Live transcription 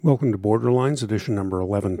Welcome to Borderlines, edition number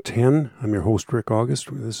 1110. I'm your host, Rick August.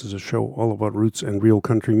 This is a show all about roots and real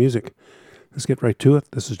country music. Let's get right to it.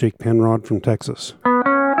 This is Jake Penrod from Texas.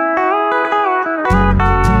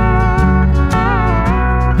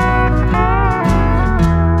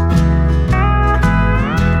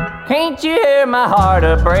 Can't you hear my heart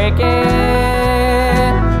a-breaking?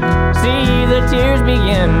 See the tears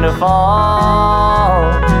begin to fall.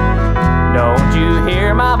 Don't you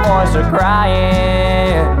hear my voice a-crying?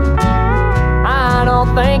 I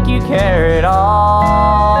don't think you care at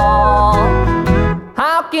all.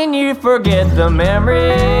 How can you forget the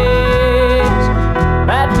memories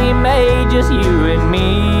that we made, just you and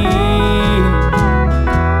me?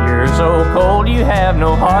 You're so cold you have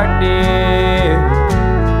no heart, dear,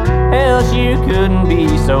 else you couldn't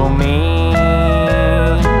be so mean.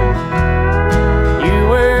 You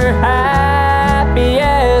were happy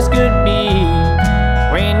as could be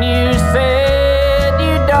when you said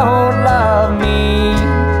you don't love me,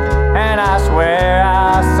 and I swear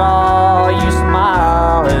I saw you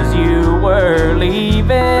smile as you were leaving.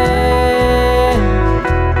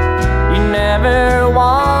 You never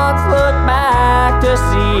once looked back to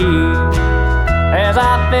see as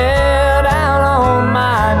I fell down on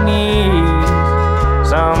my knees.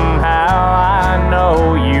 Somehow I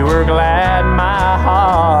know you were glad my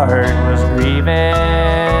heart was grieving.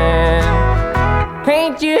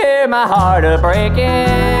 Can't you hear my heart a-breaking?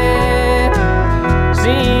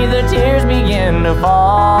 See the tears begin to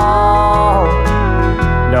fall.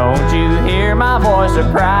 Don't you hear my voice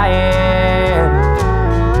a-crying?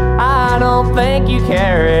 I don't think you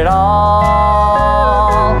care at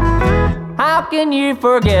all. How can you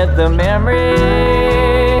forget the memories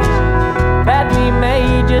that we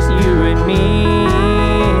made, just you and me?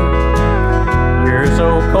 You're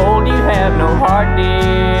so cold you have no heart,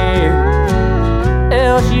 dear,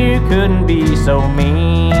 else you couldn't be so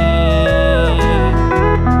mean.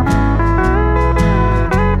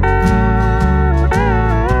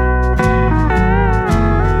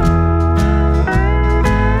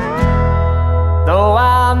 Though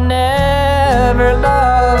I'll never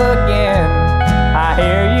love again, I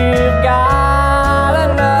hear you've got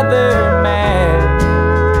another man.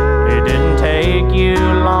 It didn't take you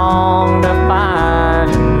long to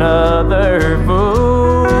find another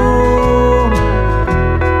fool.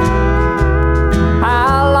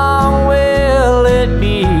 How long will it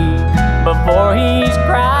be before he's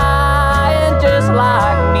crying just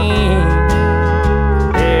like me?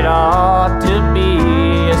 It ought to be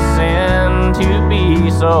a sin to be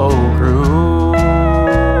so cruel.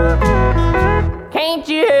 Can't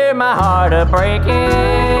you hear my heart a-breaking?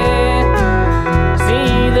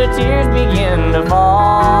 See the tears begin to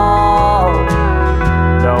fall.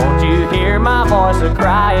 Don't you hear my voice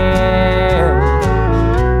a-crying?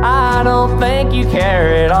 I don't think you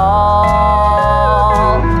care at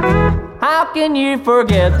all. How can you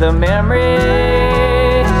forget the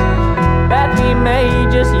memories that we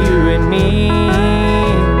made, just you and me?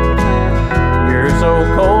 You're so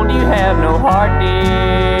cold you have no heart,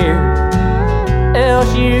 dear,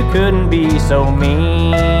 else you couldn't be so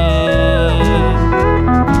mean.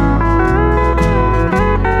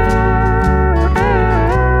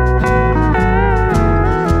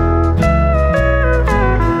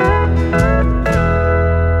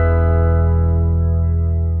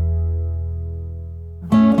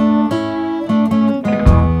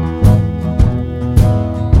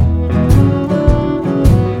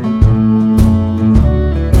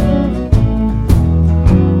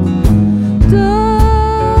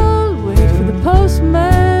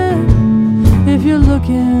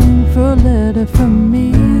 For a letter from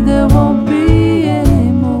me, there won't be any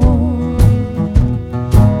more.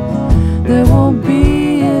 There won't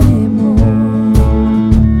be any more.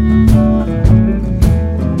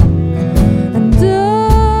 And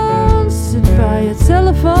don't sit by your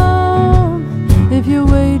telephone if you're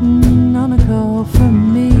waiting on a call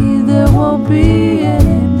from me. There won't be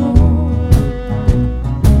any more.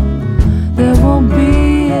 There won't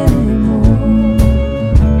be any more.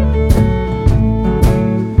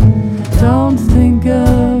 Don't think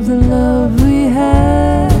of the love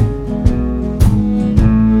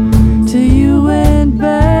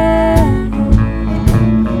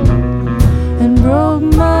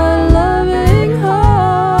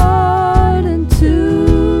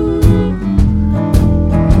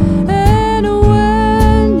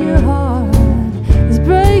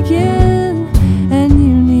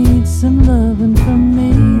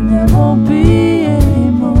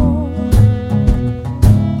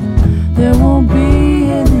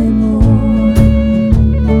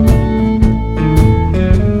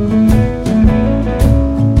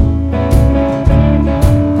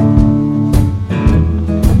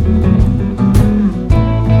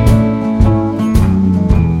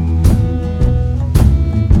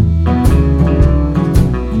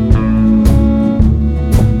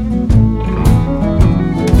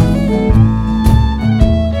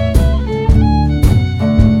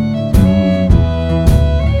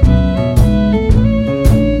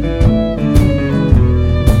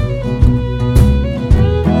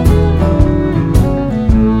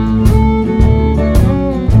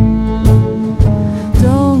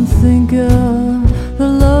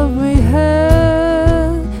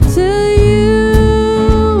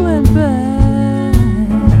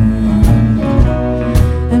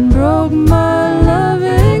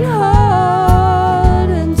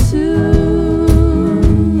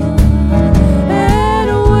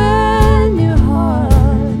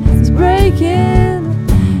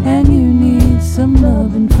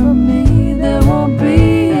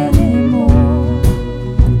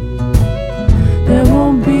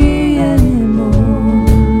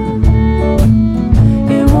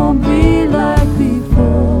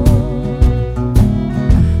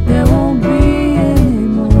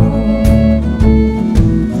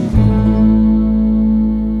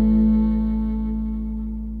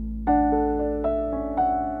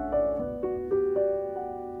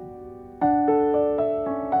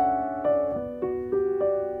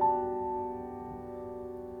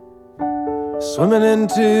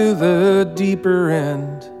into the deeper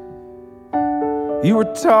end. You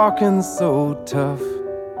were talking so tough.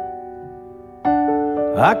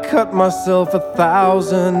 I cut myself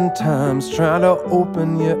 1,000 times trying to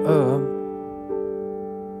open you up.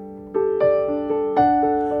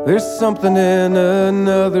 There's something in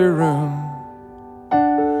another room.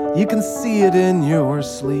 You can see it in your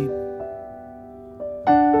sleep.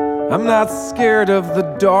 I'm not scared of the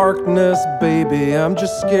darkness, baby. I'm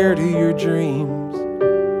just scared of your dreams.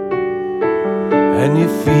 And you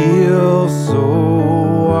feel so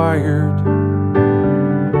wired,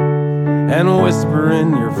 and whisper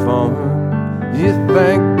in your phone. You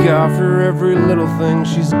thank God for every little thing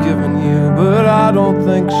she's given you, but I don't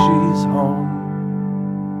think she's home.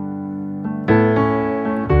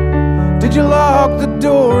 Did you lock the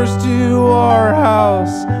doors to our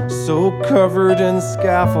house, so covered in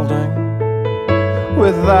scaffolding,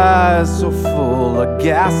 with eyes so full of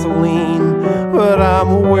gasoline, but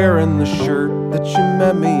I'm wearing the shirt that you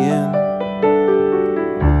met me in?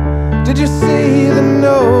 Did you see the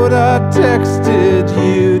note I texted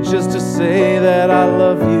you just to say that I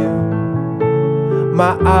love you?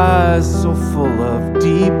 My eyes so full of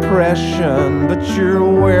depression, but you're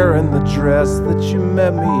wearing the dress that you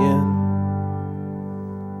met me in.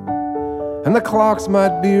 And the clocks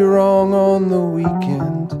might be wrong on the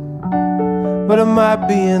weekend, but it might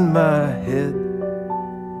be in my head.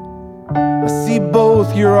 I see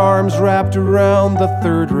both your arms wrapped around the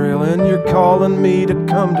third rail, and you're calling me to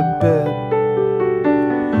come to bed.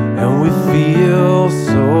 And we feel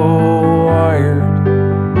so wired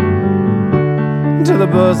to the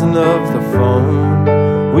buzzing of the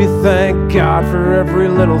phone. We thank God for every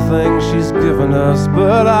little thing she's given us,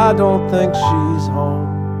 but I don't think she's home.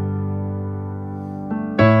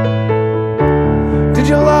 Did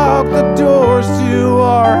you lock the doors to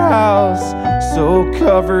our house, so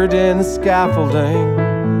covered in scaffolding,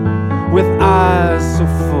 with eyes so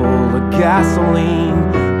full of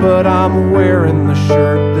gasoline, but I'm wearing the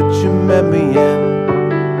shirt that you met me in?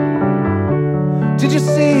 Did you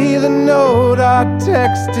see the note I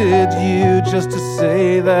texted you just to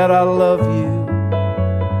say that I love you?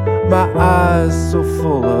 My eyes so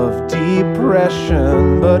full of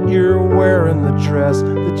depression, but you're wearing the dress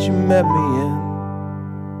that you met me in.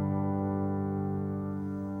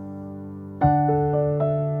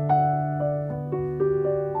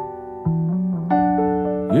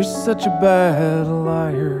 You're such a bad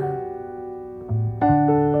liar.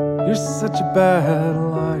 You're such a bad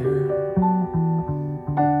liar.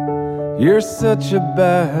 You're such a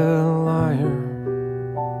bad liar.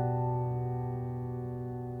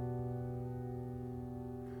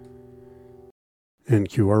 And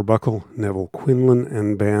Q Arbuckle, Neville Quinlan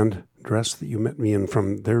and band, Dress That You Met Me In,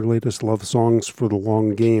 from their latest Love Songs for the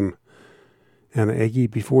Long Game. And Egge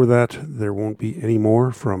before that, There Won't Be Any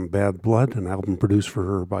More, from Bad Blood, an album produced for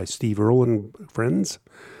her by Steve Earle and friends.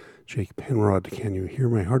 Jake Penrod, Can You Hear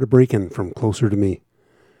My Heart A-Breakin', from Closer to Me.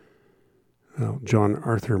 John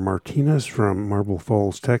Arthur Martinez from Marble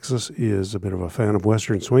Falls, Texas, is a bit of a fan of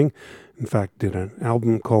Western Swing. In fact, did an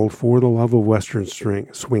album called For the Love of Western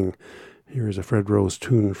Swing. Here is a Fred Rose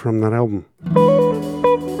tune from that album.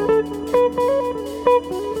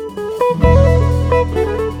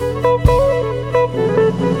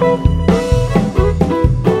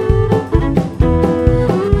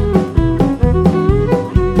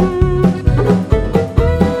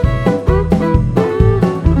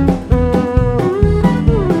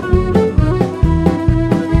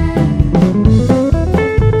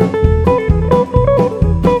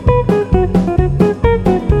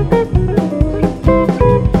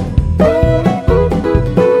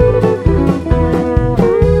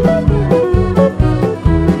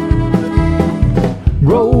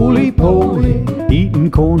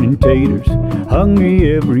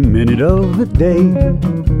 Hungry every minute of the day.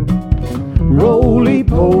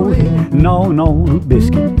 Roly-poly, gnawing on a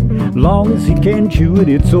biscuit. Long as he can chew it,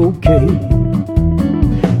 it's okay.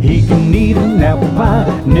 He can eat an apple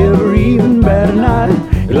pie, never even bat an eye.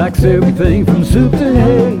 He likes everything from soup to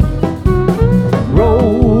hay.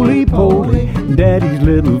 Roly-poly, daddy's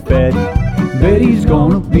little fatty. Bet he's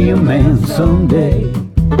gonna be a man someday.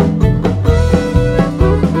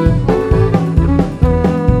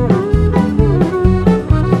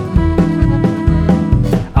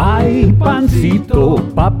 Pancito,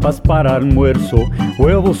 papas para almuerzo,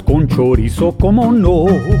 huevos con chorizo, como no.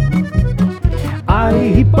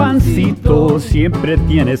 Ay, pancito, siempre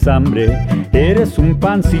tienes hambre, eres un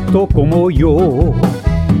pancito como yo.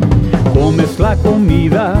 Comes la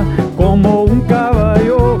comida como un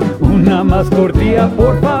caballo, una más tortilla,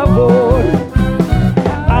 por favor.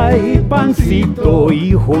 Ay, pancito,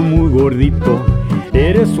 hijo muy gordito,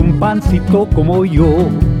 eres un pancito como yo.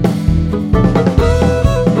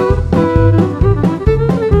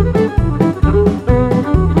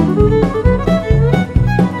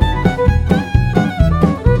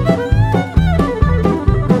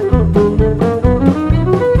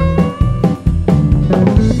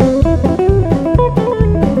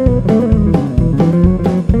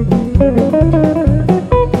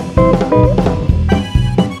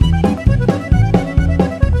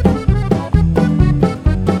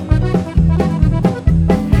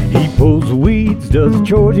 Does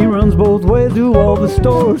chores, he runs both ways to all the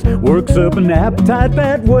stores, works up an appetite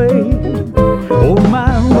that way. Oh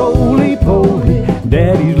my roly-poly,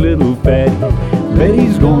 daddy's little fatty, bet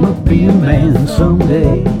he's gonna be a man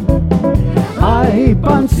someday. Ay,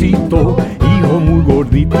 pancito, hijo muy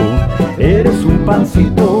gordito, eres un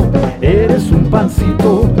pancito, eres un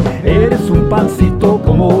pancito, eres un pancito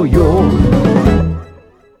como yo.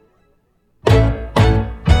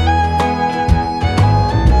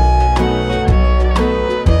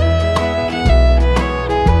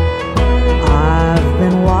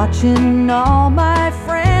 Watching all my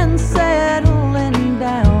friends settling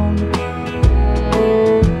down,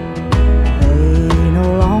 they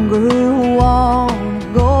no longer want to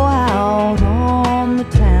go out on the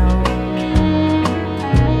town.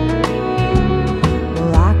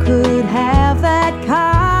 Well, I could have that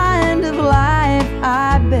kind of life,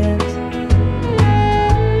 I bet,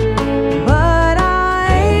 but I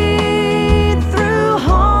ain't through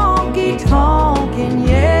honky tonkin'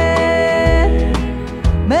 yet.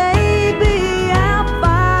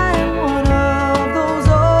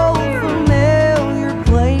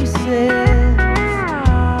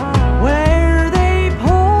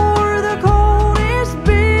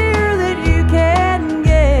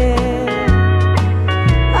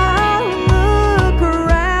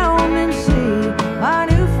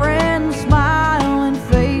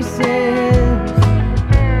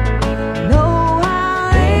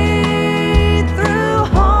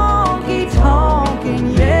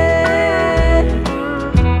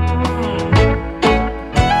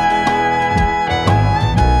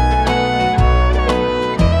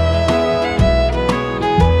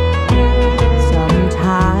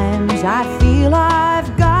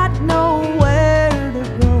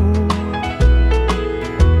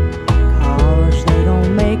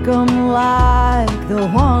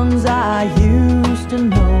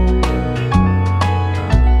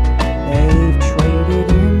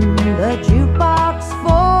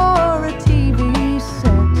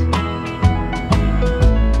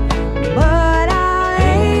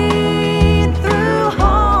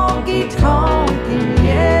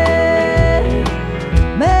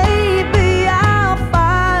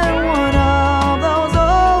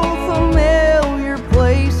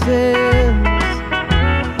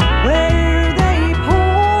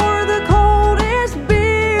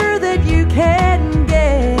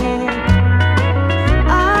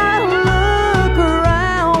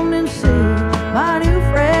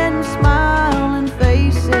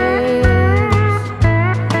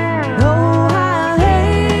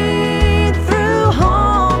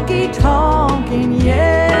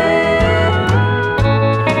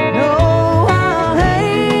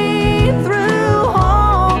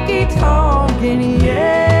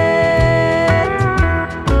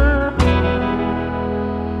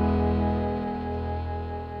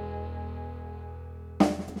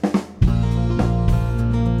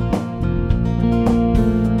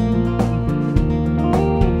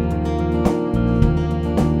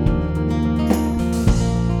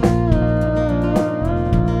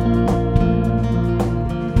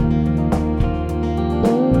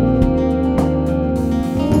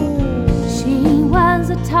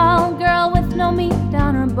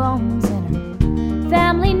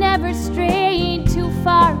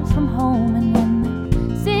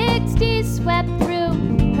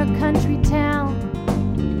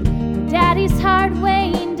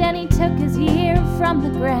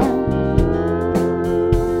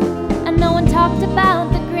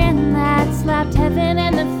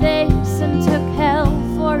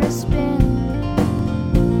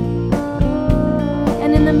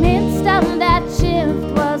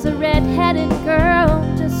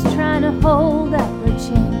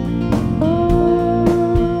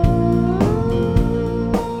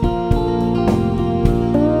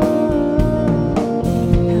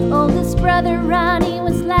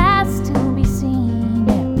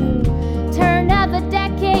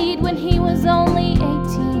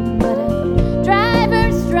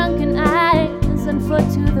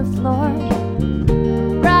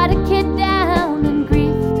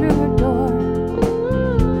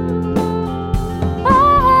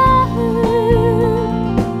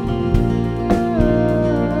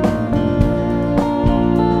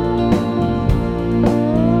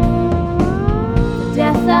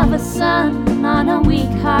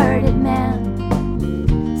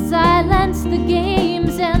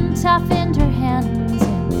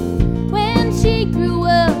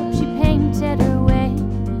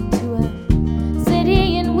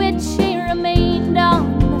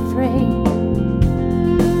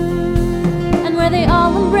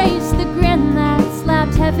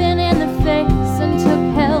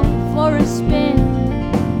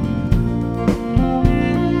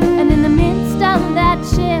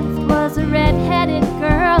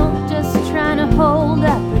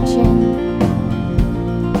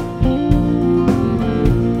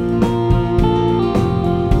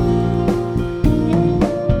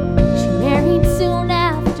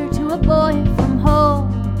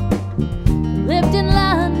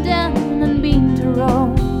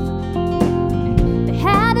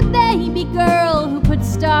 baby girl who put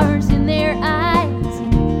stars in their eyes,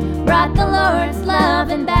 brought the Lord's love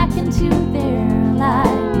and back into their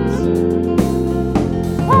lives.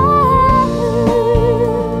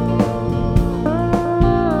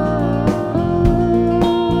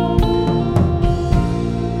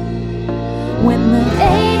 When the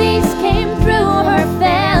 80s came through her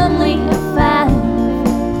family of 5,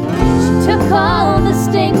 she took all the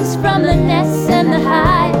stings from the nests and the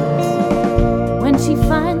hides. When she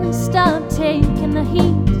finally stopped taking the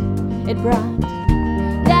heat, it brought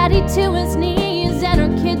Daddy to his knees and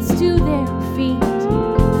her kids to their feet.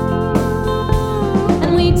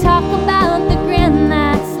 And we talk about the grin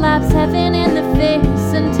that slaps heaven in the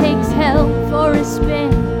face and takes hell for a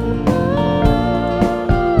spin.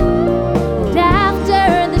 And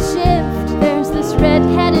after the shift, there's this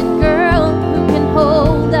red-headed girl who can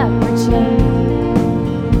hold up her chin.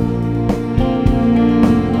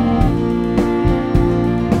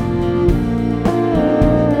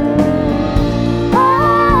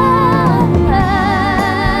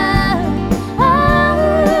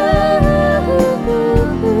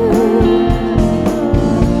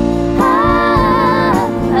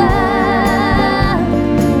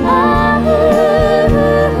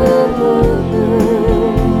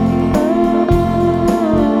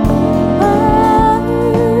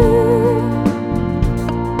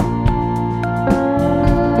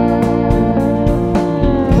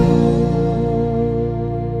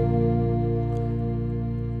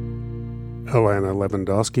 Alana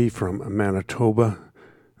Levandoski from Manitoba.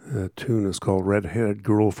 The tune is called Red-Headed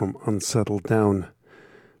Girl from Unsettled Down.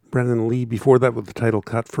 Brennen Leigh before that with the title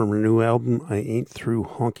cut from her new album, I Ain't Through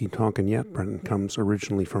Honky Tonkin' Yet. Brennen comes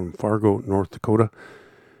originally from Fargo, North Dakota.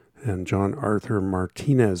 And John Arthur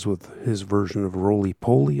Martinez with his version of Roly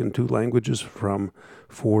Poly in 2 languages from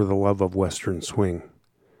For the Love of Western Swing.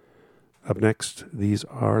 Up next, these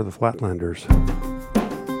are the Flatlanders.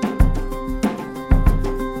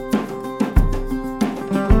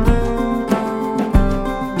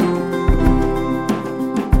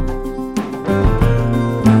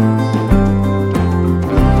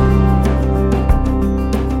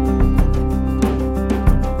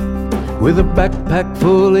 With a backpack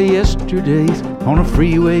full of yesterdays, on a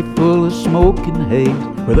freeway full of smoke and haze,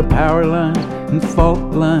 where the power lines and fault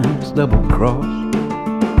lines double cross,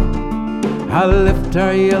 I left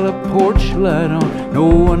our yellow porch light on. No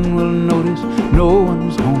one will notice, no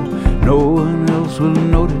one's home, no one else will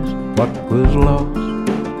notice what was lost.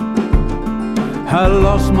 I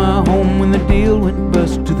lost my home when the deal went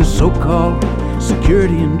bust to the so-called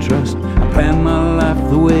security and trust. I planned my life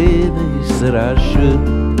the way they said I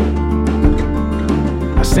should.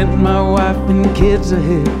 I sent my wife and kids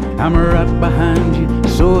ahead, I'm right behind you,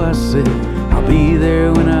 so I said I'll be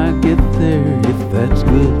there when I get there, if that's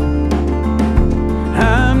good.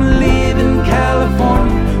 I'm leaving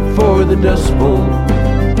California for the Dust Bowl.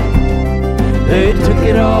 They took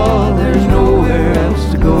it all, there's nowhere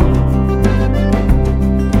else to go.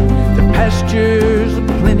 The pastures of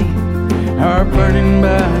plenty are burning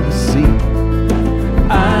by the sea.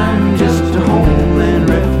 I'm just a homeland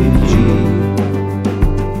refugee.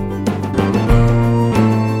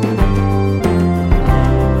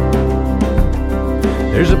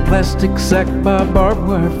 There's a plastic sack by a barbed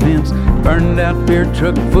wire fence, burned out beer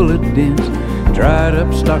truck full of dents, dried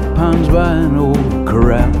up stock ponds by an old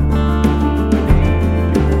corral.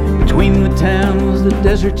 Between the towns, the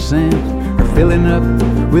desert sands are filling up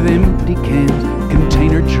with empty cans,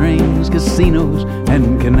 container trains, casinos,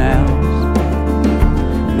 and canals.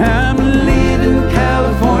 I'm leaving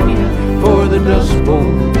California for the Dust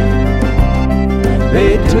Bowl.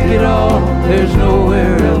 They took it all, there's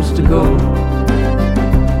nowhere else to go.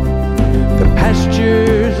 The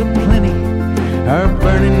pastures of plenty are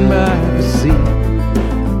burning by the sea.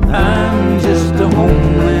 I'm just a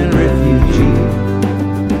homeland refugee.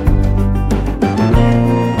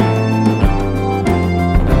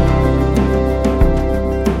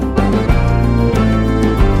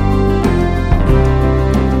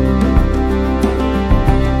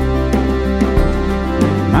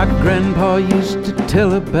 My grandpa used to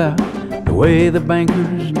tell about the way the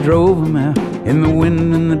bankers drove him out in the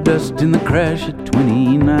wind and the dust in the crash of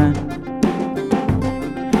 29.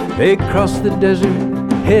 They crossed the desert,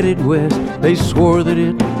 headed west. They swore that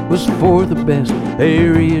it was for the best. They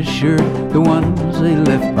reassured the ones they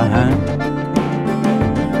left behind.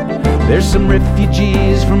 There's some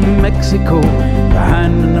refugees from Mexico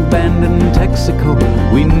behind an abandoned Texaco.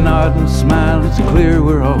 We nod and smile, it's clear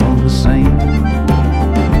we're all the same.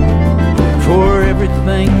 For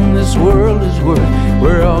everything this world is worth,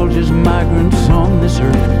 we're all just migrants on this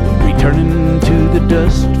earth, returning to the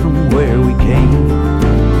dust from where we came.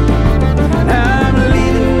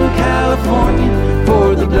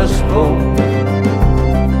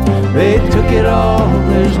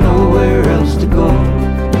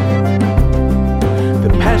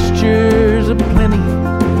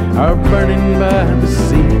 burning by the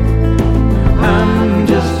sea. I'm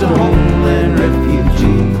just a homeland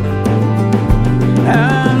refugee.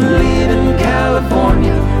 I'm leaving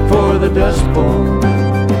California for the Dust Bowl.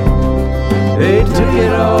 They took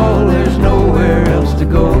it all, there's nowhere else to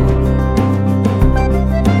go.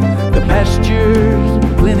 The pastures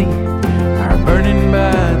of plenty are burning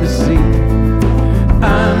by the sea.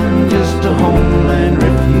 I'm just a homeland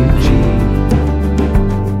refugee.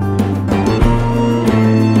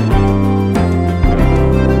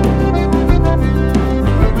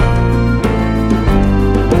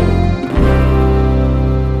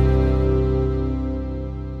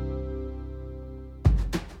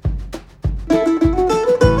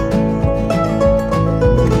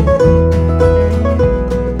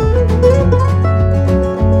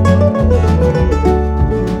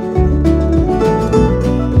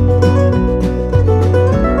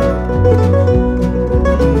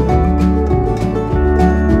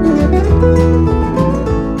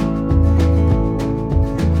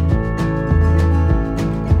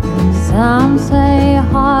 Some say a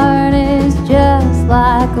heart is just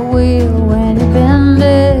like a wheel. When you bend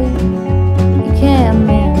it, you can't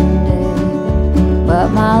mend it. But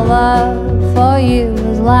my love for you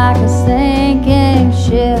is like a sinking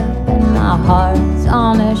ship, and my heart's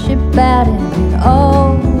on a ship out in the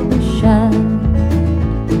ocean.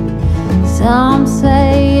 Some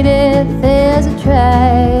say death is a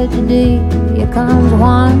tragedy. It comes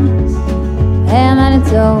once and then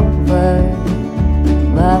it's over.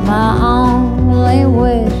 But my only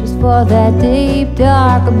wish is for that deep,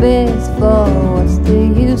 dark abyss. For what's the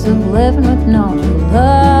use of living with no true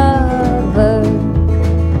lover?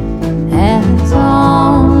 And it's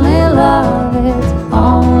only love, it's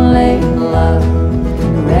only love.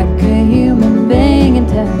 Wreck a human being and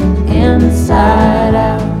turn inside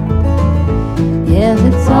out. Yes,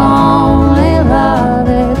 it's only love,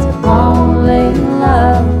 it's only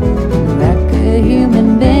love. Wreck a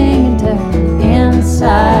human being and turn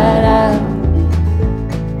inside out.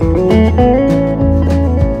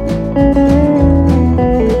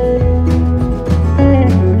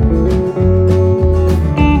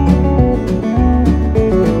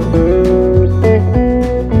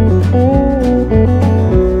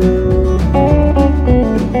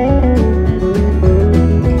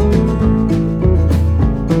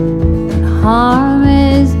 Harm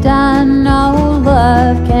is done, no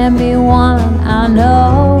love can be won. I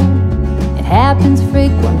know it happens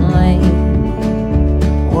frequently.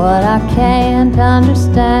 What I can't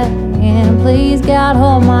understand, please God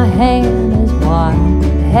hold my hand, is what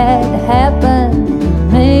had happened to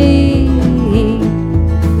me.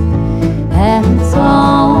 And it's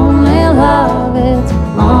only love, it's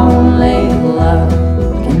only love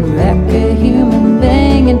can wreck a human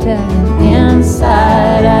being and turn him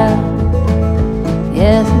inside out.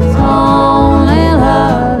 Yes, it's only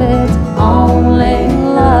love, it's only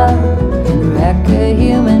love can wreck a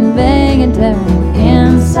human being and turn him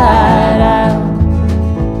inside out.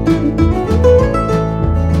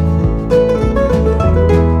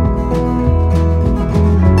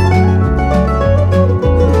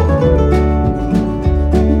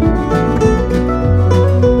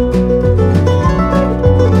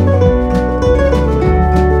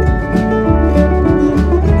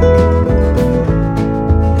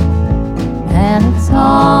 And it's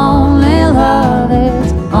only love,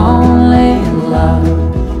 it's only love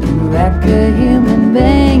can wreck a human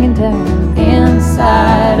being and turn him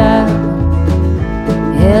inside out.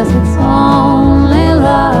 Yes, it's only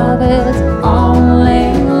love, it's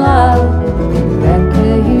only love can wreck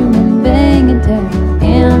a human being and turn him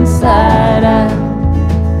inside out.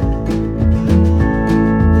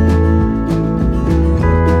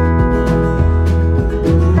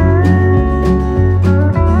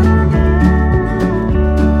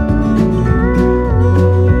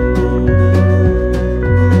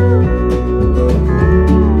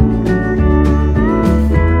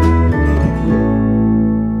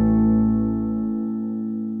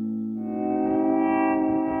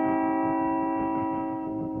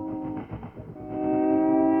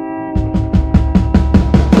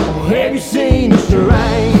 Have you seen the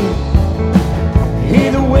rain?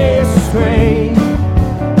 Hear the west scream?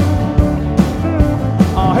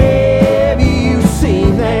 Or have you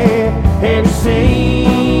seen that? Have you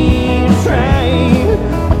seen the train?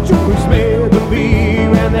 But you can smell the beer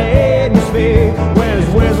and the atmosphere when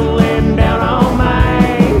it's whistling down on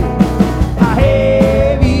mine.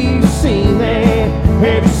 Have you seen that?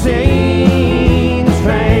 Have you seen the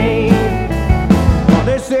train? Well,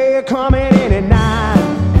 they say they're coming in at night.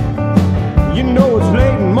 You know it's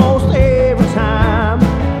late most every time.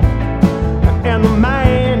 And the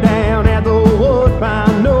man down at the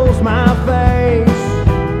woodpile knows my face.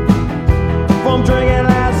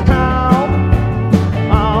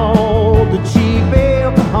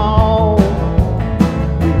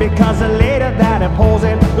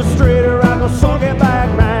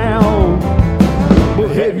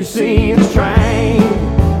 you seen this train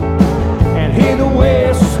and hear the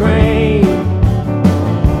whistle scream?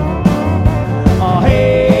 Oh,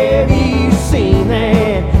 have you seen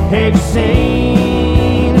that? Have you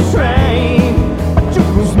seen this train? But you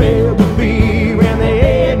can smell the beer and the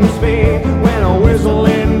atmosphere when I'm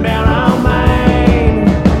whistling down on Main.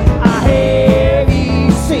 Have you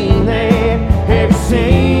seen that? Have you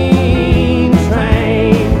seen this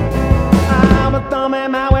train? I'm a thumbing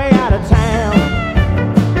my way out of town.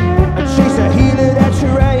 I chase a healer that you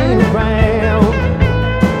ain't around.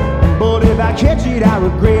 But if I catch it, I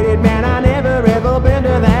regret it, man. I never ever been to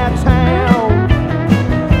that town.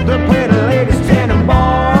 The pretty ladies standing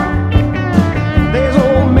bar. There's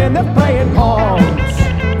old men that playing cards.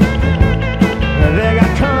 They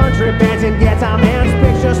got country bands and guitar man's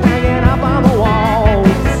pictures hanging up on the walls.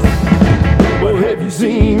 Well, have you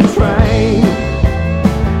seen the train?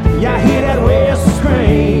 Yeah, I hear that whistle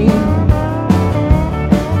scream.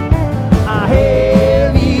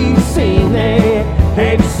 Have you seen that?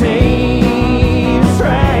 Have you seen the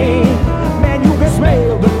train? Man, you can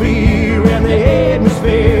smell the beer and the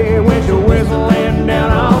atmosphere when you're whistling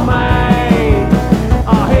down on Main.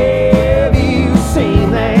 Have you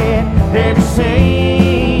seen that? Have you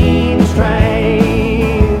seen the train?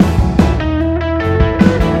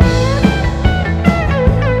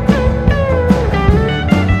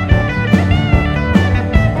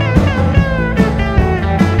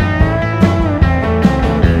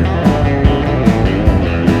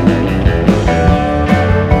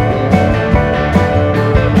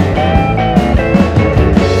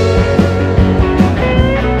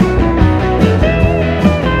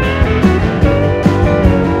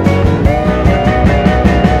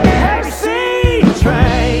 Have you seen the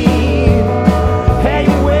train? Have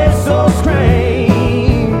you whistle scream?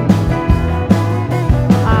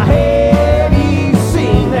 Have you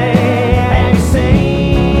seen that? Have you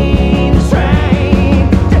seen the train?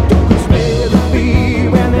 You can smell the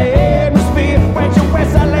beer and the atmosphere when you're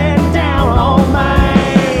whistling down on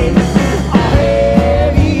Main.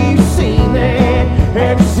 Have you seen that?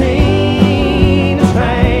 Have you seen the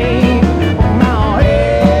train? Now,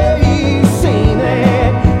 have you seen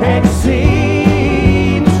that? Have you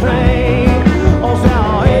seen the train? Oh,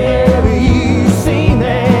 now, have you seen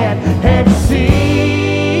that? Have you seen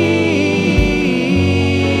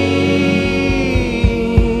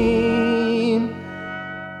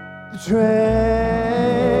the train?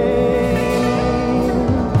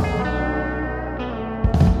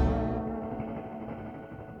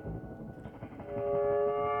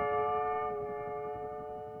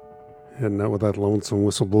 Heading out with that lonesome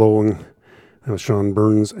whistle blowing. That was Sean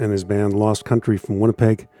Burns and his band Lost Country from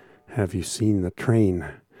Winnipeg. Have you seen the train?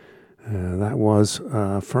 That was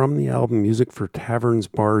from the album Music for Taverns,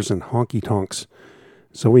 Bars, and Honky Tonks.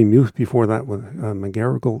 Zoe Muth before that with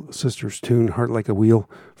McGarrigle Sisters' tune Heart Like a Wheel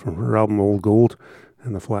from her album Old Gold.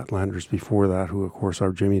 And the Flatlanders before that, who of course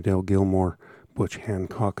are Jimmy Dale Gilmore, Butch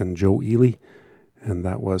Hancock, and Joe Ely. And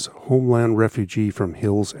that was Homeland, Refugee from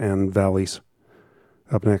Hills and Valleys.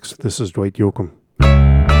 Up next, this is Dwight Yoakam.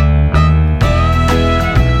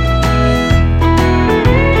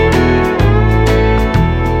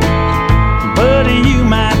 Buddy, you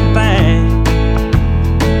might think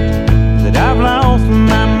that I've lost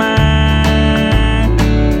my mind,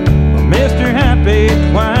 but Mr. Happy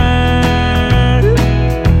Twine,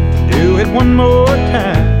 do it one more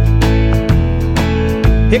time.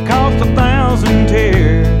 It cost 1,000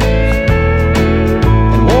 tears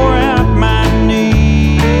and wore out my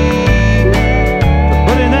knees,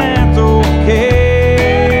 but that's okay.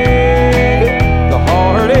 The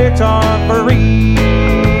heartaches are free.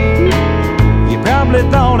 You probably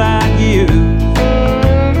thought I'd use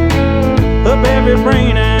up every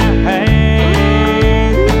brain I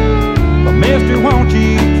had, but mister, won't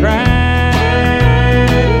you try?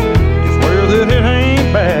 You swear that it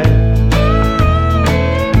ain't bad.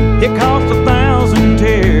 It cost 1,000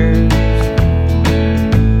 tears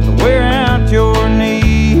to wear out your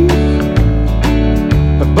knees,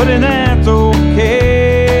 but that's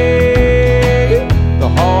okay. The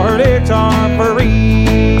heartaches are free.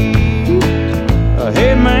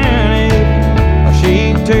 Hey man, if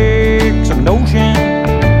she takes a notion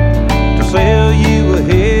to sell you a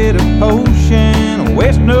head of potion,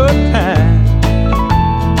 waste no time.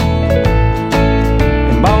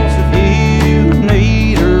 And boss, if you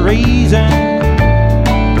need a reason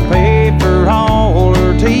to pay for all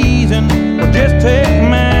her teasing, well, just take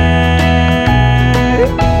mine.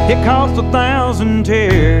 It costs 1,000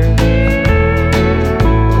 tears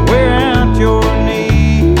to wear out your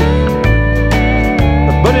knees,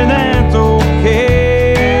 but that's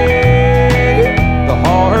okay. The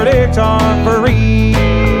heartaches are free.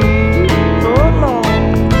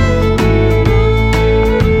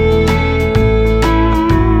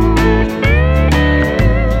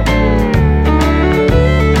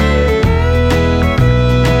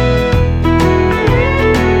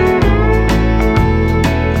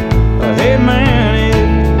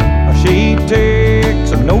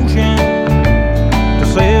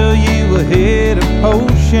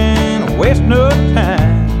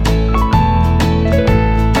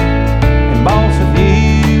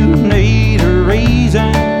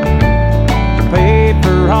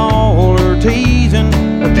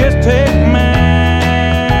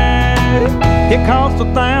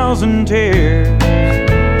 1,000 tears.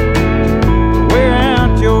 Wear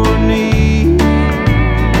out your knees,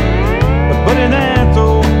 but that's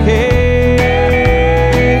okay.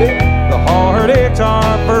 The heartaches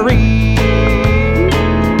are free.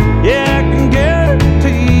 Yeah, I can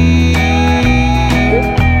guarantee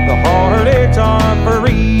the heartaches are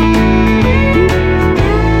free.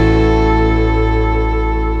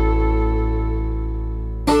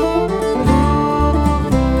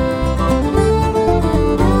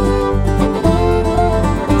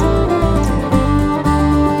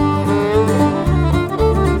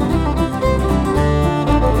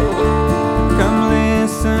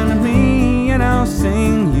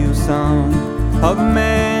 Of a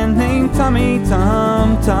man named Tommy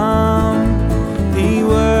Tom Tom. He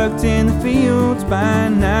worked in the fields by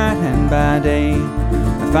night and by day,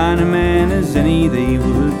 a finer man as any they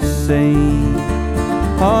would say.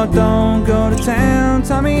 Oh, don't go to town,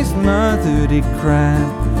 Tommy's mother did cry.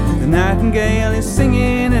 The nightingale is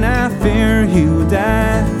singing and I fear he will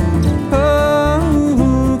die.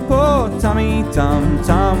 Oh, poor Tommy Tom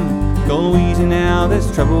Tom, go easy now, there's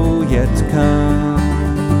trouble yet to come.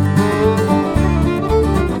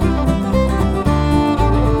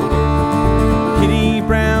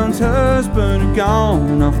 Brown's husband had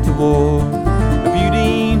gone off to war, a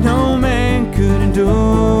beauty no man could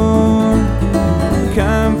endure.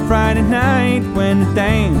 Come Friday night when the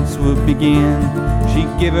dance would begin,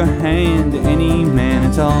 she'd give her hand to any man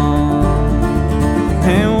at all.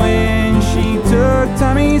 And when she took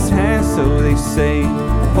Tommy's hand, so they say,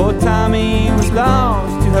 poor Tommy was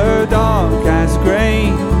lost to her dark eyes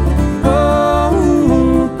grey.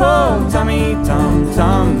 Oh, poor Tommy Tom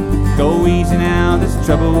Tom, go easy now, there's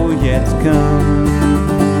trouble yet to come.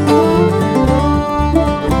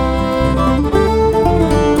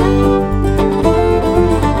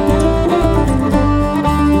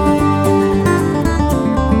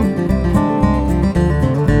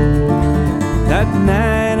 That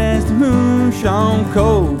night as the moon shone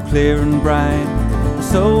cold, clear and bright, the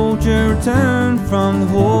soldier returned from the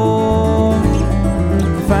war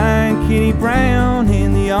to find Kitty Brown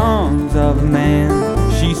in the arms of a man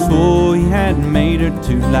she swore he had made her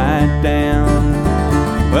to lie down.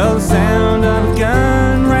 Well, the sound of a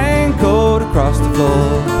gun rang cold across the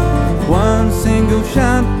floor. One single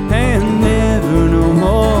shot and never no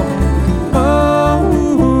more.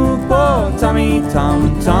 Oh, poor Tommy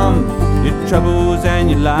Tom Tom, your troubles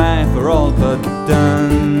and your life are all but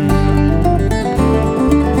done.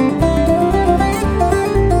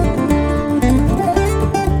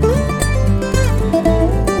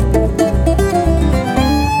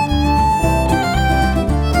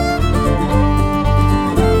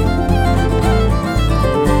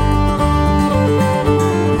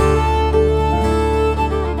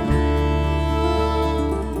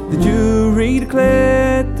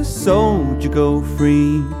 Declared the soldier go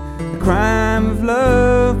free. The crime of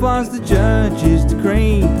love was the judge's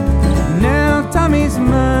decree. Now Tommy's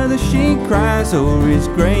mother, she cries over his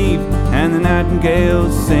grave, and the nightingale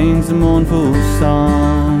sings a mournful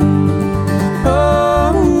song.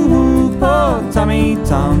 Oh, poor Tommy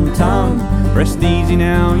Tom Tom, rest easy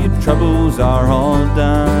now, your troubles are all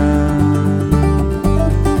done.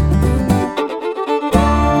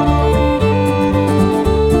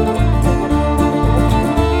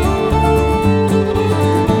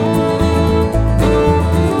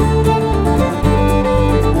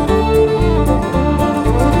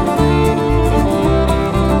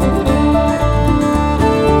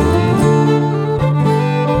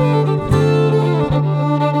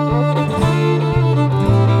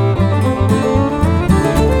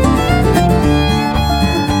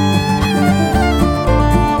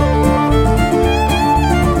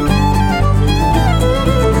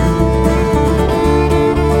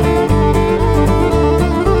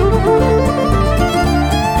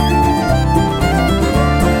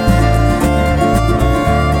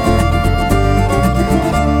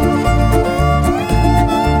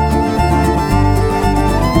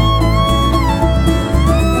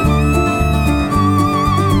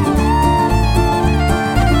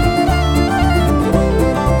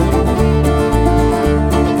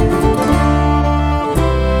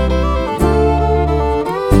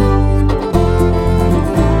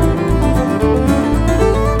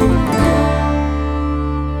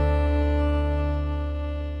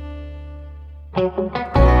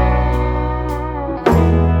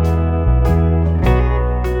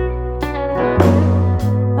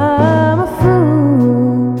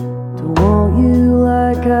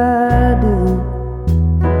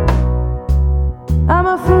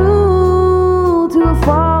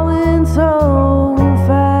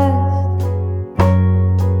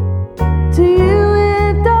 To you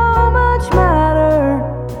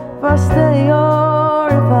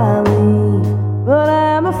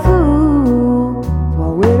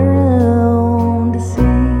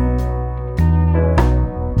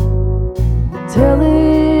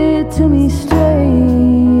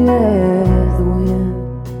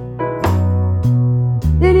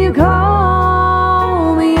you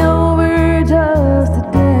call me over just to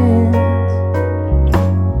dance.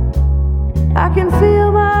 I can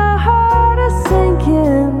feel my heart a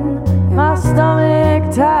sinking, my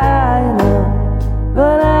stomach tying up,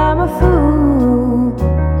 but I'm a fool,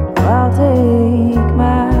 I'll take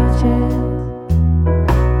my chance.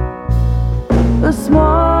 A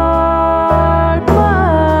smart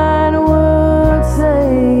mind would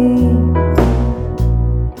say,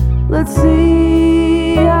 let's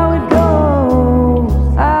see how it goes,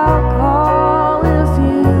 I'll call in a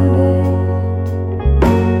few days.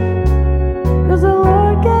 'Cause the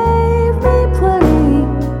Lord gave me plenty,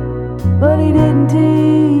 but He didn't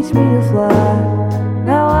teach me to fly.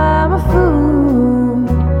 Now I'm a fool,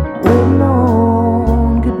 waiting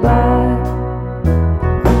on goodbye.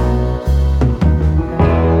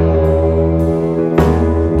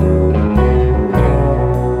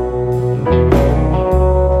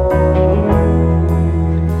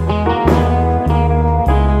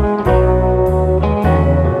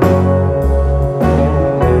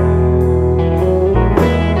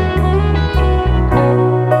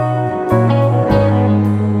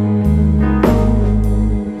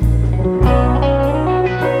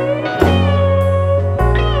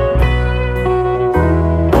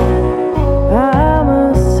 I'm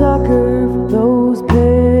a sucker for those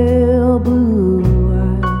pale blue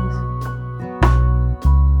eyes.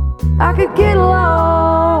 I could get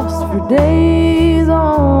lost for days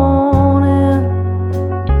on end.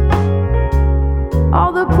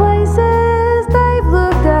 All the places they've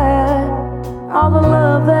looked at, all the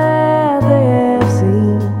love that they have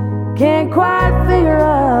seen, can't quite figure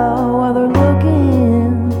out why they're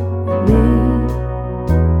looking at me.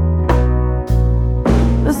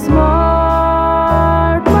 The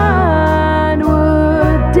smart mind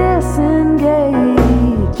would disengage.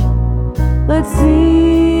 Let's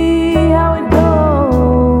see how it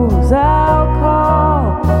goes, I'll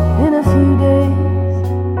call in a few days.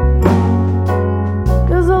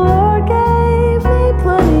 'Cause the Lord gave me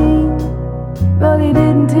plenty, but He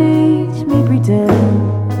didn't teach me pretend.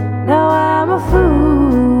 Now I'm a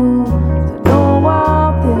fool, so don't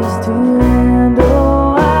want this to end.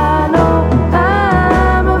 Oh, I know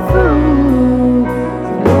I'm a fool,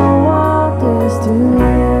 so don't want this to end.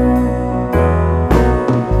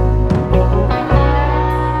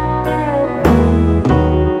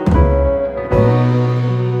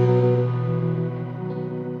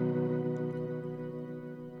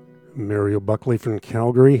 Mariel Buckley from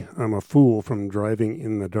Calgary. I'm a fool from Driving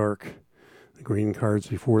in the Dark. The Greencards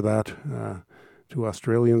before that. Two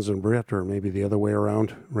Australians and Brit, or maybe the other way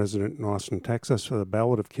around, resident in Austin, Texas. The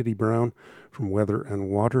Ballad of Kitty Brown from Weather and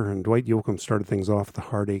Water. And Dwight Yoakam started things off. The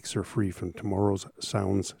Heartaches Are Free from Tomorrow's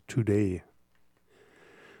Sounds Today.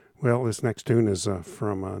 Well, this next tune is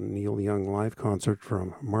from a Neil Young live concert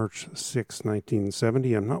from March 6,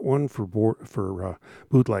 1970. I'm not one for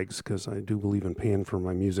bootlegs, because I do believe in paying for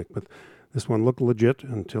my music, but this one looked legit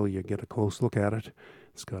until you get a close look at it.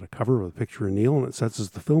 It's got a cover with a picture of Neil, and it says it's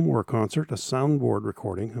the Fillmore concert, a soundboard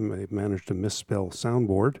recording, and they've managed to misspell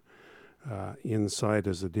soundboard. Inside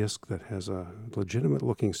is a disc that has a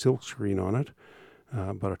legitimate-looking silk screen on it,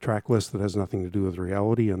 but a track list that has nothing to do with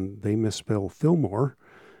reality, and they misspell Fillmore.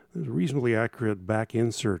 There's a reasonably accurate back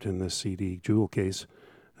insert in this CD jewel case,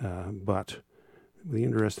 but the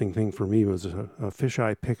interesting thing for me was a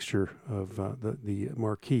fisheye picture of the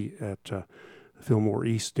marquee at Fillmore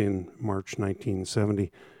East in March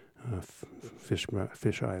 1970.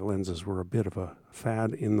 Fisheye lenses were a bit of a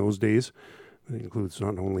fad in those days. It includes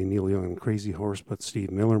not only Neil Young and Crazy Horse, but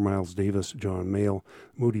Steve Miller, Miles Davis, John Mayall,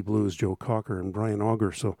 Moody Blues, Joe Cocker, and Brian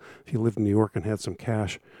Auger. So if you lived in New York and had some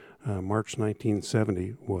cash, March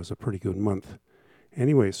 1970 was a pretty good month.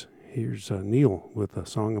 Anyways, here's Neil with a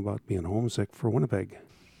song about being homesick for Winnipeg.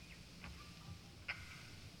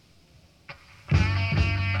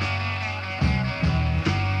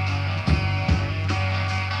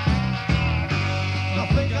 I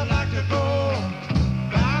think I'd like to go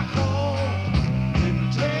back home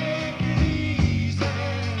and take it easy.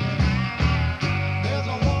 There's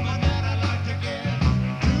a woman that I'd like to get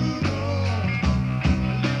to know,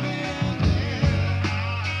 living there.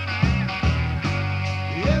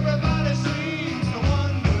 Everybody seems to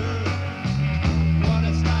wonder what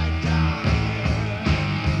it's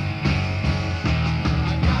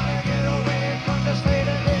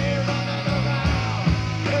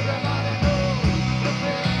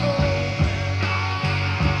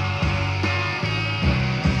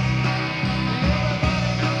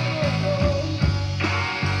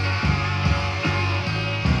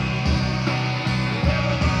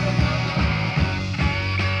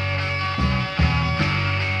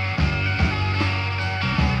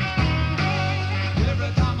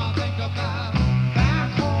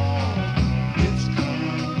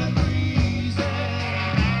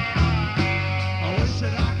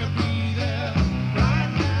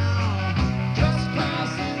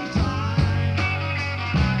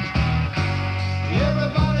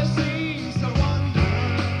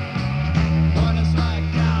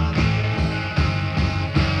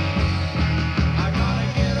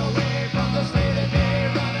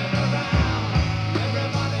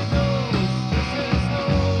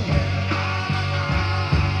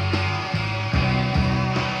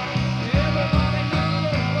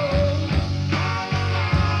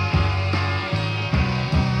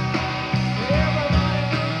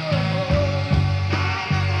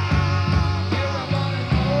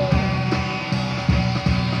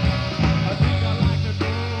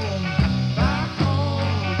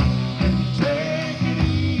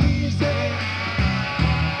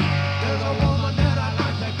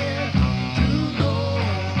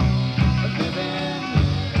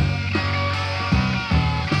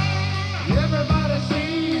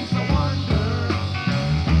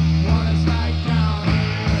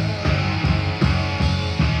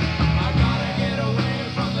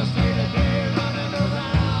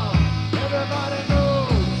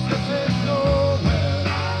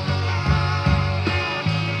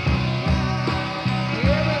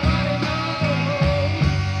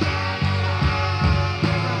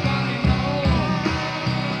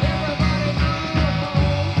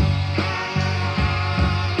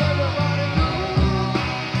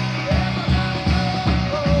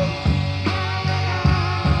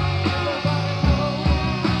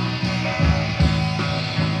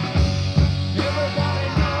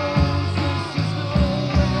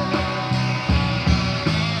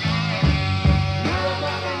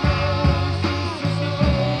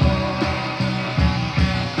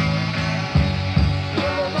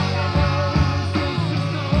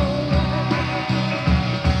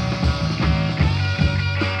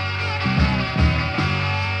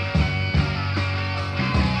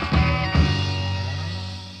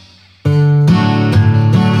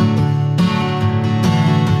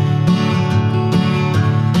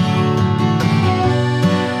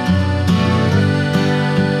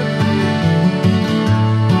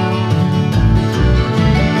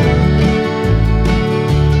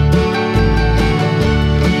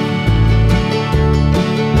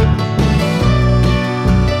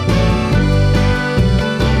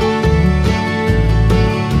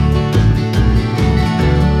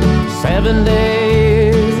 7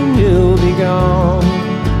 days and you'll be gone.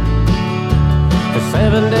 For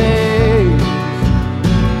 7 days,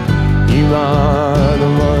 you are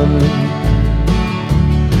the one.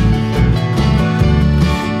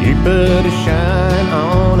 You put a shine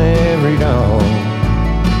on every dawn.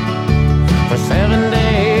 For 7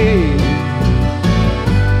 days,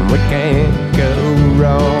 we can't go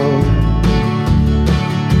wrong.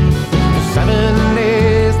 For 7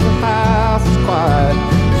 days, the house is quiet.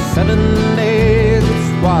 7 days, it's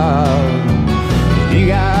wild. You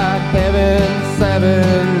got heaven,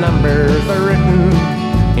 7 numbers are written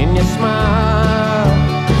in your smile.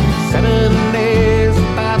 7 days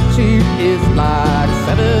without you is like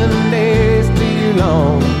 7 days too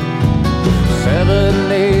long. 7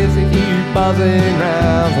 days of you buzzing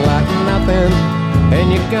round like nothing and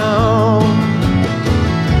you're gone.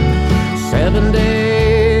 7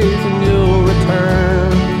 days and you'll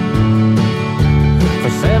return.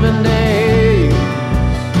 For 7 days,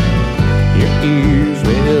 your ears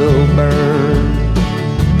will burn.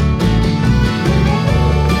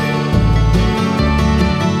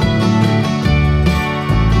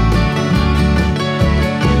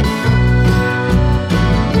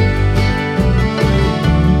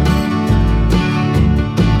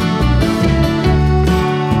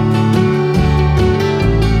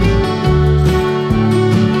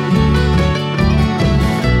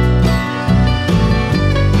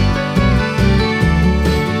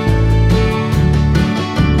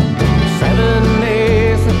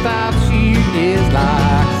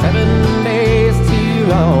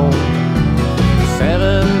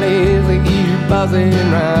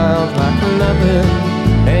 Buzzing round like nothing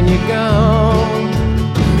and you're gone.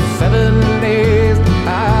 7 days, the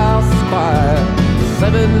house is quiet.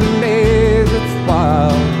 7 days, it's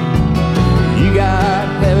wild. You got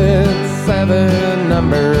heaven, 7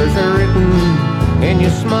 numbers are written in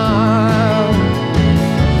your smile.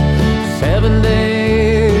 7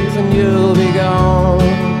 days and you'll be gone.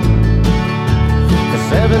 For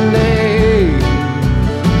 7 days,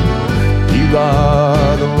 you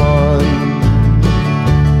are the one.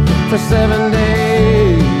 For 7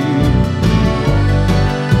 days,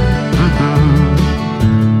 mm-hmm.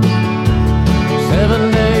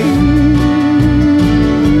 7 days.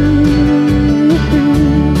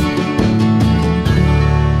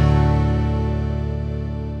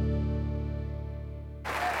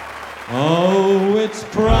 Oh, it's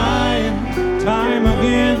crying time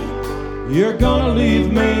again. You're gonna leave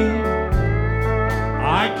me.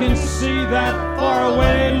 I can see that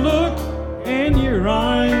faraway look in your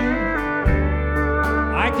eyes.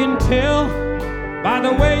 I can tell by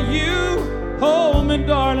the way you hold me,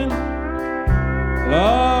 darling.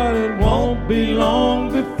 Lord, it won't be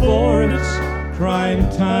long before it's crying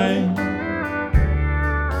time.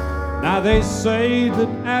 Now they say that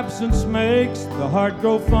absence makes the heart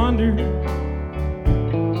grow fonder,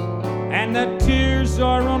 and that tears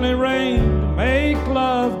are only rain to make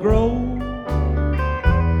love grow.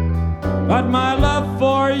 But my love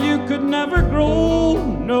for you could never grow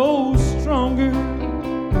no stronger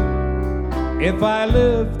if I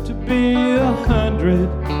live to be 100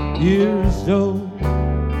 years old.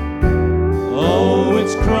 Oh,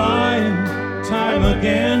 it's crying time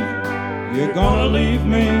again. You're gonna leave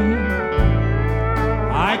me.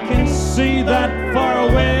 I can see that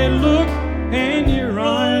faraway look in your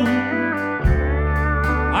eyes.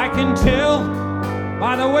 I can tell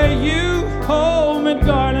by the way you hold me,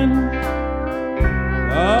 darling.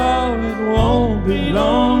 Oh, it won't be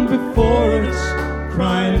long before it's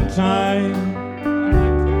crying time.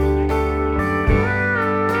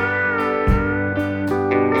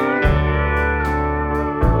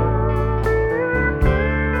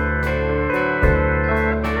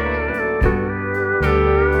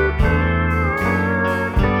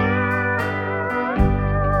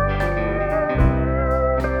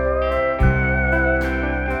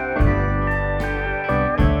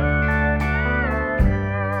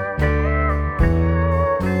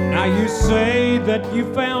 That you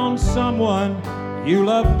found someone you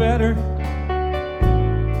love better.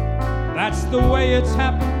 That's the way it's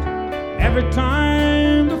happened every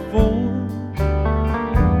time before.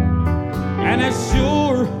 And as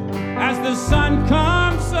sure as the sun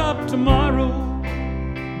comes up tomorrow,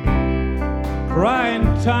 crying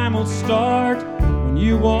time will start when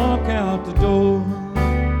you walk out the door.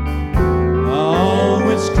 Oh,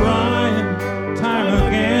 it's crying time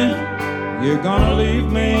again. You're gonna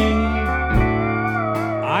leave me.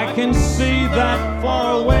 I can see that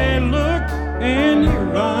faraway look in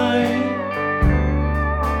your eye.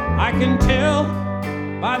 I can tell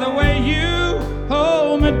by the way you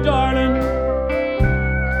hold me, darling,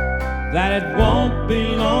 that it won't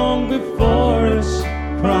be long before it's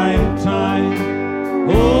crying time.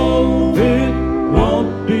 Oh, it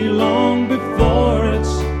won't be long before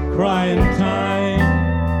it's crying time.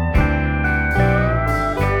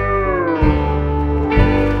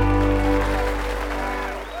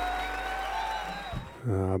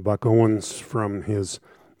 Buck Owens from his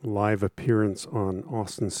live appearance on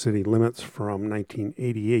Austin City Limits from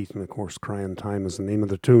 1988, and of course Crying Time is the name of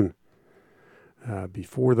the tune.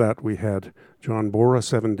 Before that we had John Borra,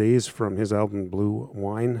 7 Days, from his album Blue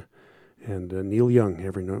Wine, and Neil Young,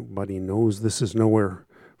 Everybody Knows This Is Nowhere,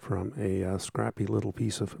 from a scrappy little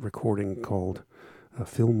piece of recording called a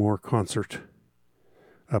Fillmore Concert.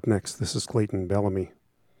 Up next, this is Clayton, Bellamy.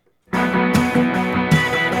 I'm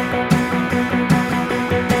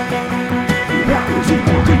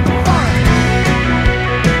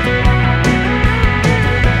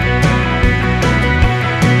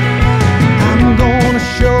gonna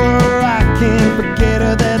show her I can't forget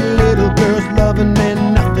her. That little girl's loving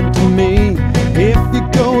meant nothing to me. If you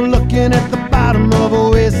go looking at the bottom of a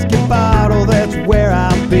whiskey bottle, that's where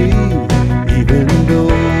I'll be. Even though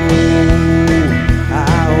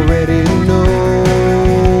I already know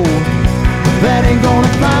that ain't gonna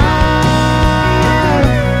fly.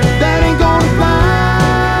 That ain't gonna fly.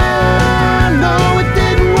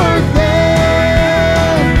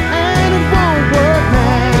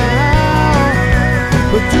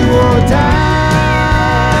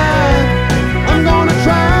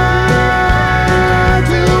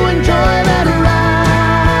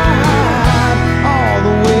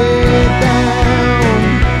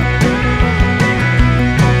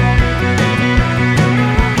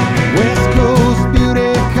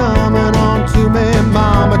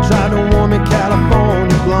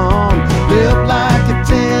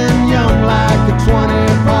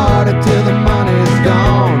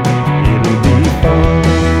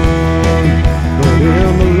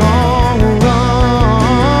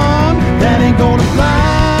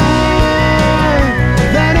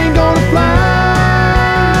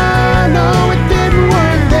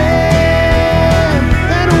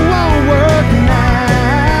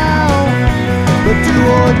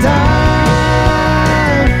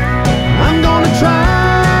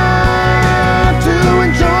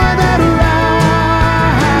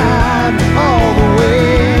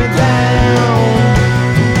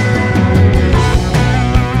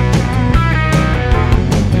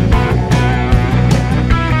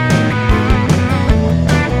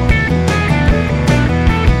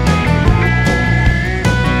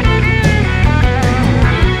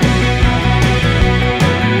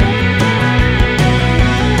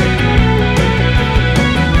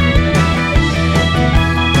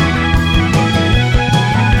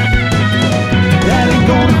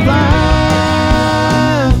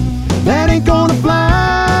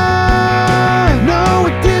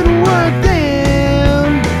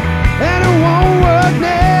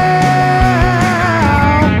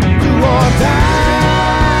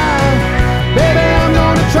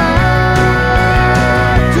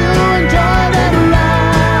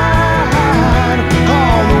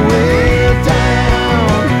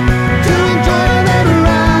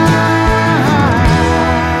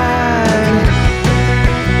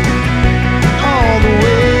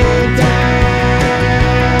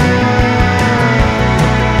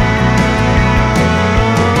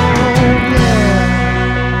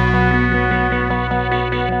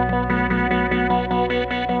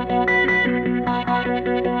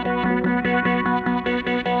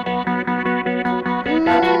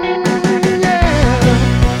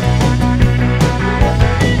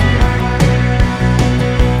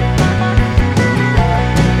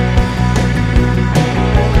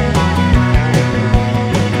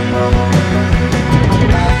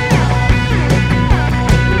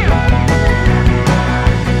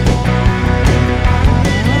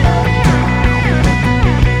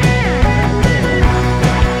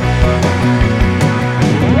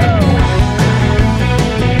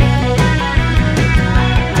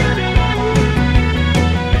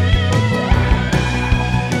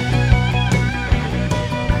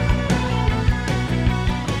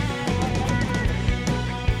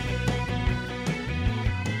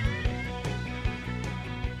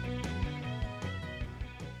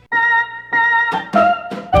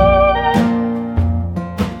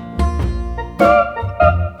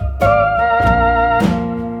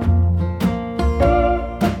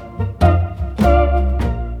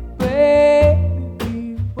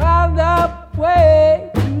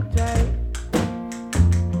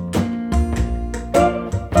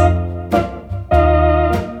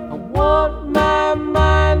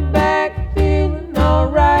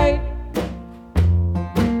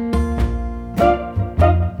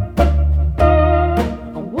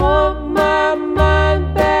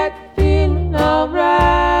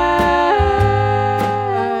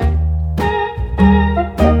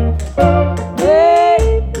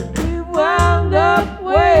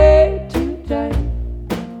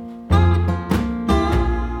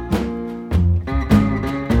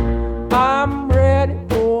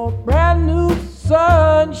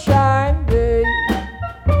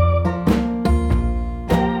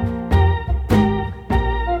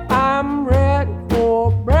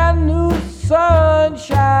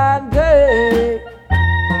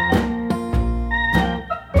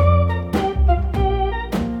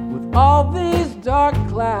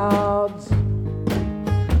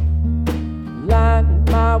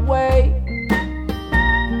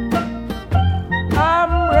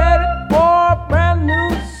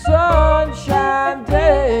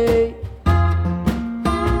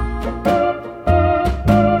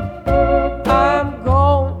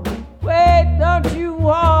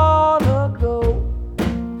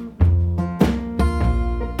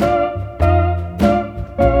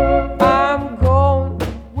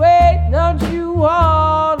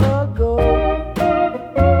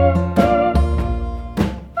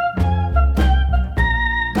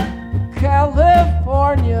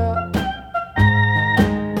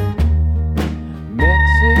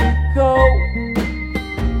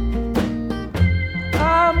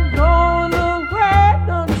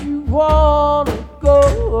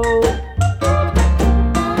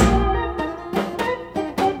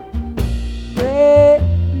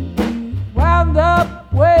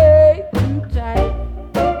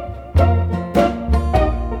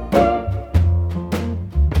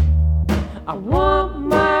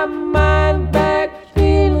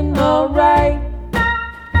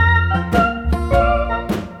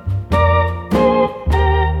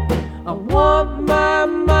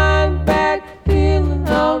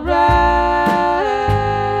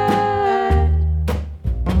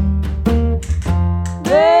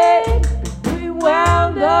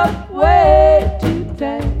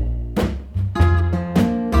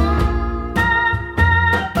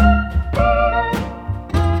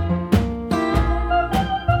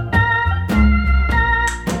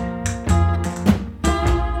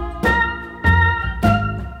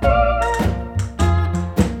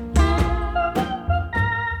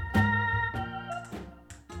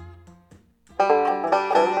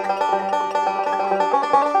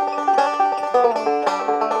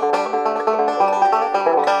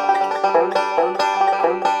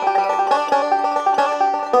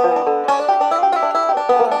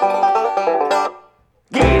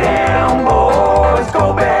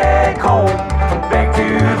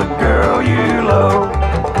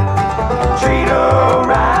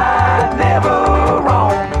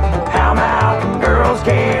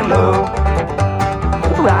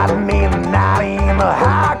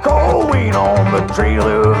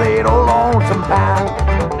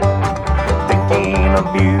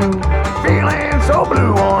 of you. Feeling so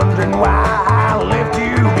blue, wondering why I left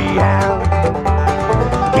you behind.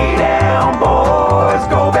 Get down, boys,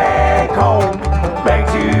 go back home, back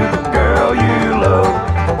to the girl you love.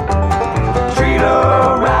 Treat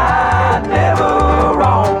her right, never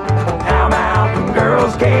wrong. How mountain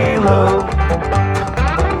girls can love.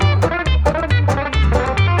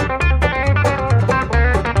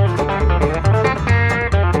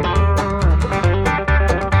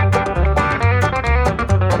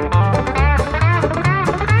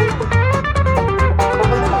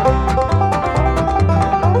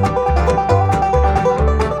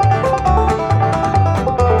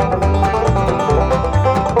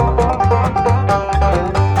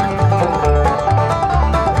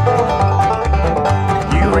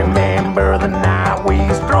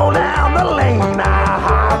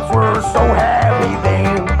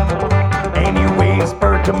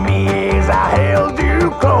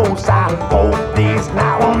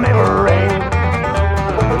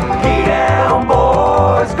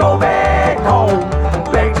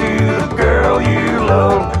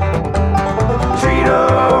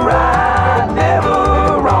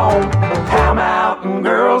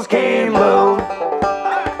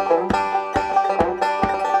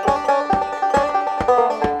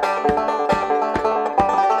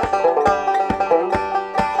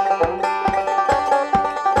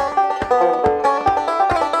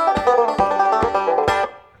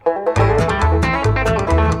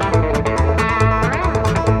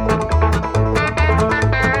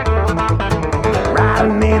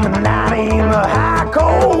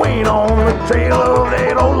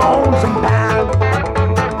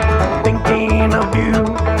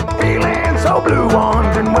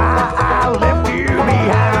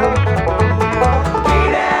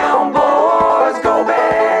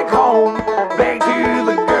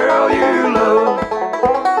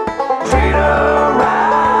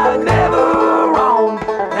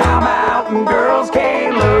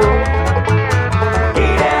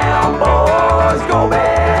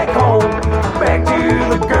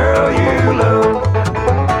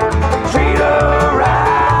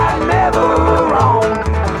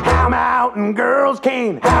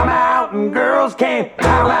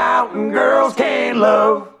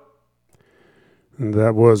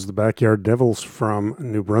 That was the Backyard Devils from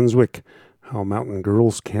New Brunswick, How Mountain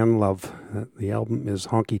Girls Can Love. The album is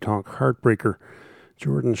Honky Tonk Heartbreaker.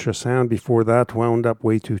 Jordan Chassin before that wound up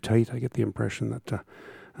Way Too Tight. I get the impression that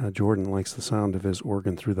Jordan likes the sound of his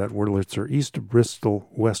organ through that Wurlitzer. East of Bristol,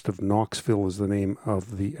 west of Knoxville is the name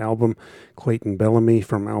of the album. Clayton Bellamy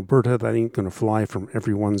from Alberta, That Ain't Gonna Fly from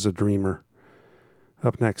Everyone's a Dreamer.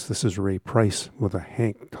 Up next, this is Ray Price with a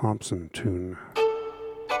Hank Thompson tune.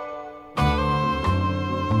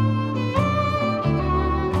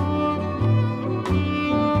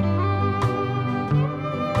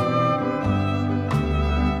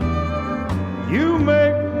 You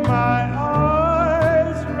make my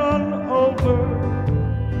eyes run over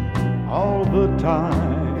all the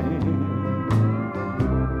time.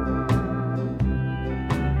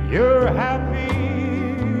 You're happy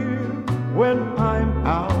when I'm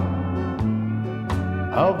out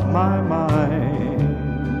of my mind.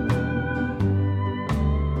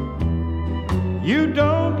 You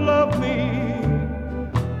don't love me,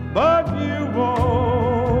 but you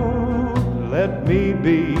won't let me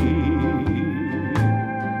be.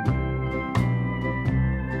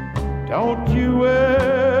 Don't you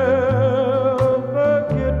ever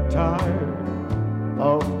get tired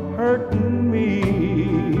of hurting me.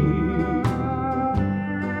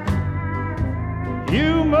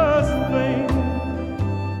 You must think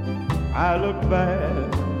I look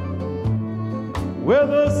bad with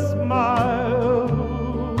a smile,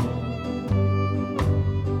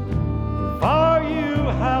 for you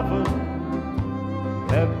haven't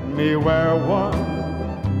let me wear one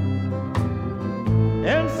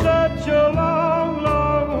in such a long,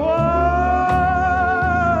 long while.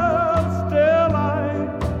 Still I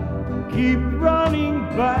keep running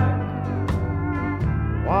back.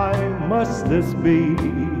 Why must this be?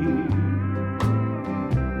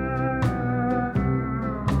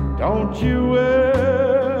 Don't you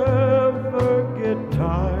ever get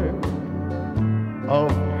tired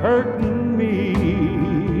of hurting me?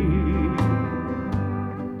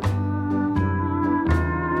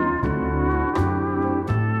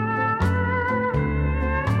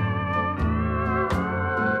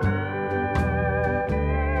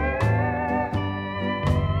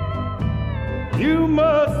 You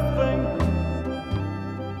must think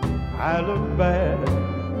I look bad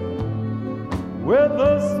with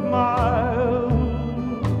a smile,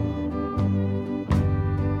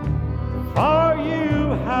 for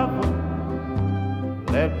you haven't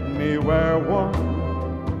let me wear one.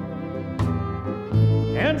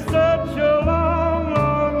 And such a long,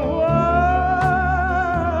 long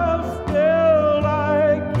while, still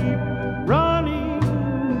I keep running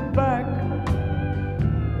back.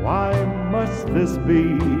 Why must this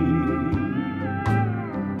be?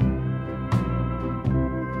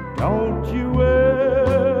 Don't you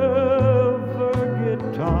ever get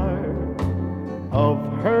tired of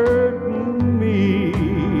hurting me?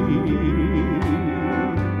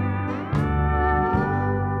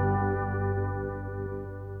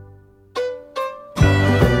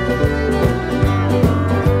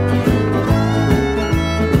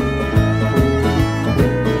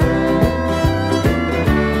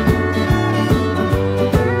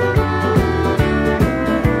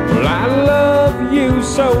 Well, I love you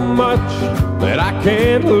so much that I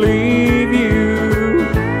can't leave you,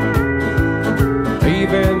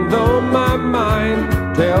 even though my mind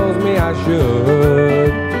tells me I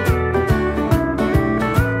should.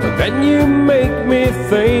 But then you make me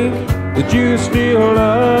think that you still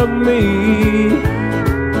love me.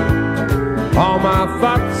 All my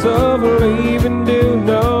thoughts of leaving do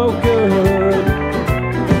no good,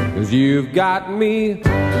 'cause you've got me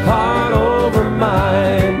heart over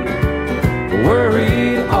mind,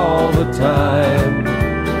 worried all the time,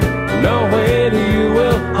 knowing you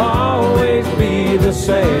will always be the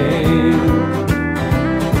same.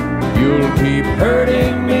 You'll keep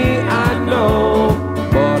hurting me, I know,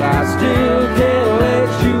 but I still can't let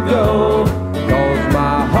you go, 'cause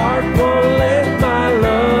my heart won't let my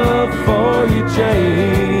love for you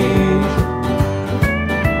change.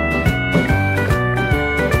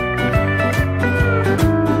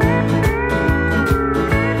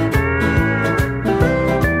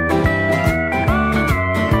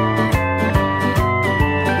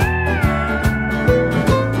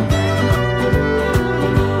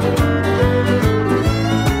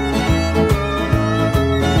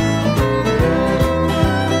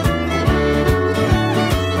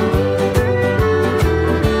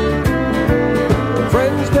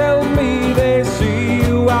 Friends tell me they see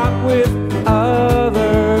you out with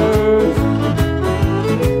others.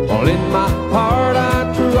 Well, in my heart I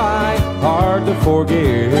try hard to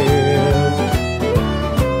forgive,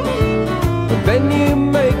 but then you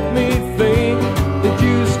make me think that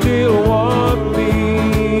you still want me,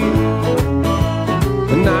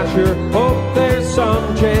 and I sure hope there's some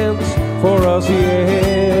chance for us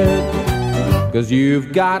yet, 'cause you've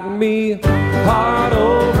got me heart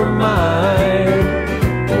over mind,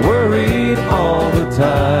 worried all the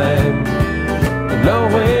time,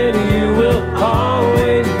 knowing you will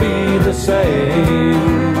always be the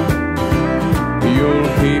same. You'll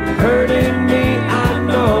keep hurting me, I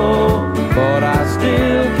know, but I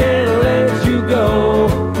still can't let you go,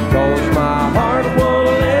 'cause my heart won't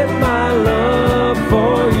let my love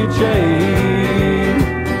for you change.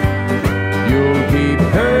 You'll keep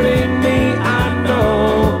hurting me, I know,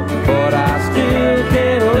 but I still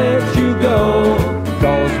can't let you go,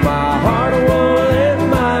 'cause my heart won't let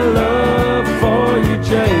my love for you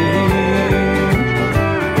change.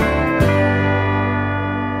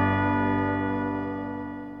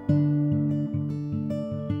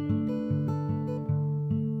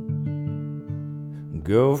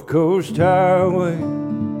 Gulf Coast Highway,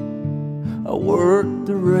 I worked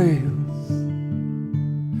the rails,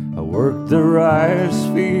 I worked the rice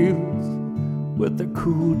fields with the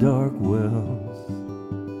cool dark wells,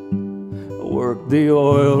 I worked the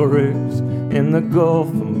oil rigs in the Gulf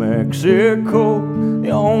of Mexico.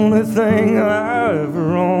 The only thing I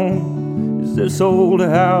ever own is this old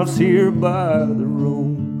house here by the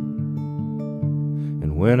road.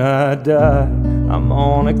 And when I die, I'm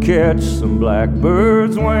gonna catch some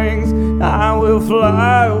blackbird's wings. I will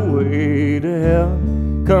fly away to hell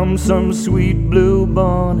come some sweet blue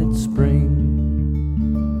bonnet spring.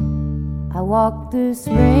 I walked through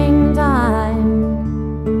springtime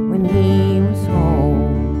when he was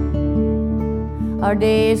home. Our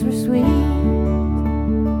days were sweet,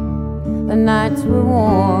 the nights were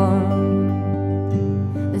warm.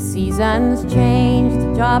 The seasons changed,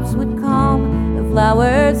 the drops would come, the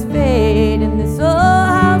flowers fade, and this old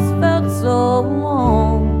house felt so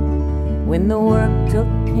warm when the work took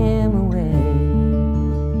him away.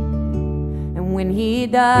 And when he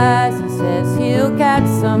dies, he says he'll catch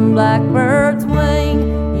some blackbird's wing.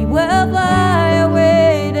 He will fly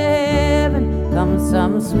away to heaven come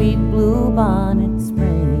some sweet blue bonnet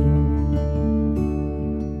spring.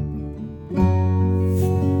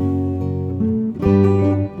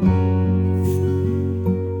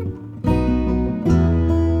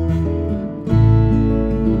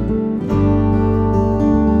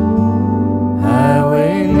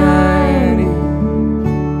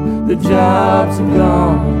 jobs are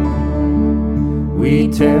gone. We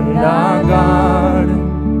tend our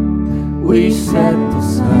garden, we set the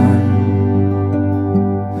sun.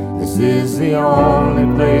 This is the only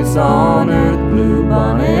place on earth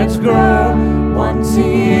bluebonnets grow. Once a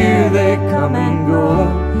year they come and go.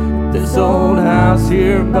 This old house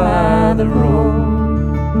here by the road.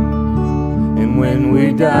 And when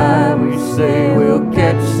we die, we say we'll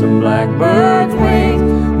catch some blackbird's wings.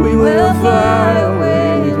 We will fly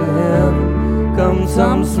away to heaven come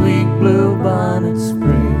some sweet bluebonnet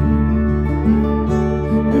spring.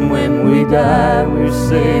 And when we die, we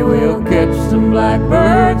say we'll catch some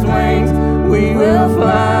blackbird's wings. We will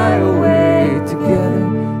fly away together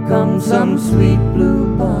come some sweet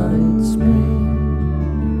bluebonnet spring.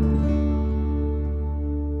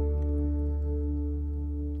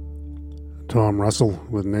 Tom Russell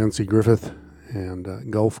with Nancy Griffith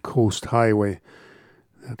and Gulf Coast Highway.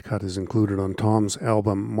 That cut is included on Tom's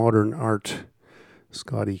album Modern Art.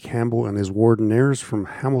 Scotty Campbell and his Wardenaires from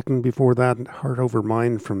Hamilton before that. Heart Over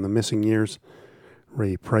Mind from The Missing Years.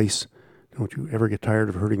 Ray Price, Don't You Ever Get Tired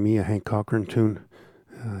of Hurting Me, a Hank Cochran tune.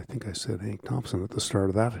 I think I said Hank Thompson at the start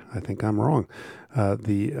of that. I think I'm wrong.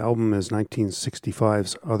 The album is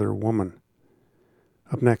 1965's Other Woman.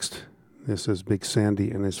 Up next, this is Big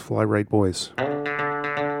Sandy and his Fly-Rite Boys.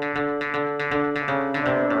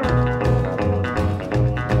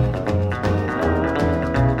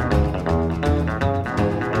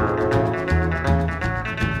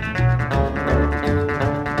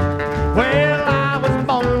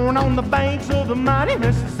 The mighty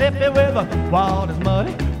Mississippi where the water's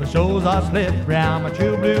muddy, the shores are slippery. I'm a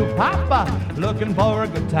true blue papa looking for a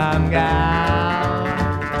good time gal.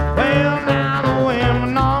 Well, now the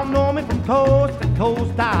women all know me from coast to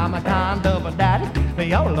coast. I'm a kind of a daddy,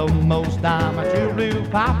 they all almost. I'm a true blue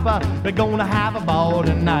papa, we're gonna have a ball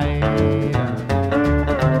tonight.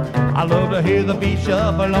 I love to hear the beat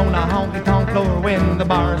shuffle on a honky-tonk floor. When the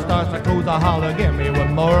bar starts to close, I holler, give me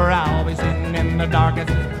one more. I'll be sitting in the darkest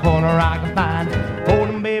corner I can find,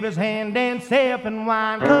 holding baby's hand and sipping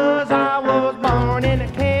wine. 'Cause I was born in a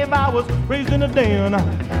cave, I was raised in a den.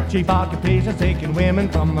 Chief occupation taking women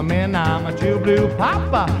from the men. I'm a true blue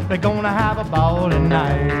papa, they're gonna have a ball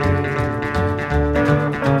tonight.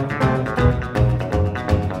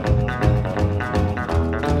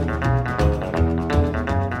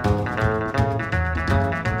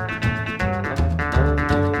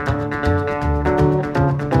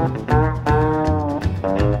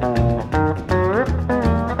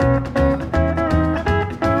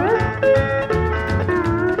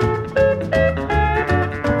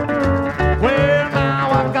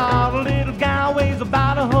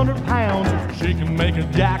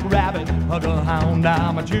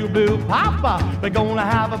 I'm a true blue papa, we're gonna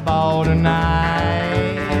have a ball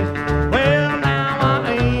tonight. Well, now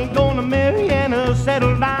I ain't gonna marry and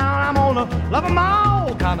settle down. I'm gonna love them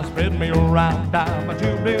all, kinda spread me around. I'm a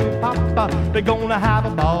true blue papa, we're gonna have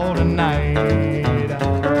a ball tonight.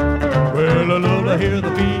 Well, I love to hear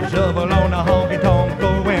the beat shuffle on a honky-tonk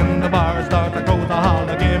floor. When the bar starts to close, I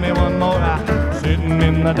holler, give me one more. I'm sitting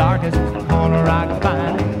in the darkest corner I can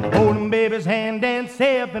find, holding baby's hand and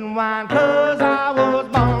sipping wine. 'Cause I was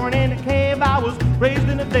born in a cave, I was raised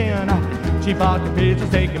in a den. Chief occupation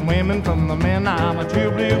taking women from the men. I'm a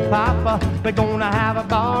true blue papa, we're gonna have a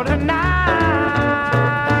ball tonight.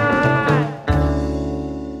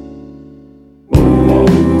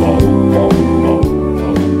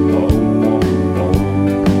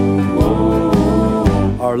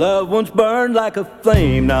 Our loved ones burned like a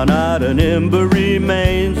flame, now not an ember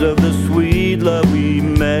remains of the sweet love we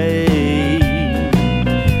made.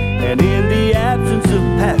 And in the absence of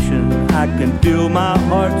passion, I can feel my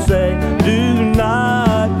heart say, do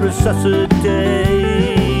not resuscitate,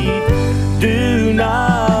 do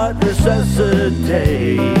not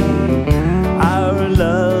resuscitate. Our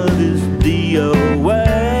love is the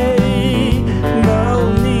away,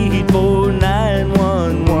 no need for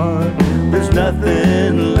 911, there's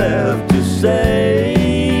nothing left to say.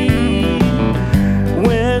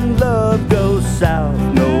 When love goes south,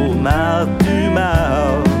 no mouth to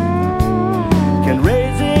mouth can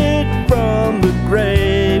raise it from the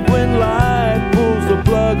grave. When life pulls the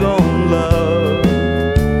plug on love,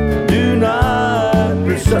 do not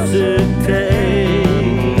resuscitate.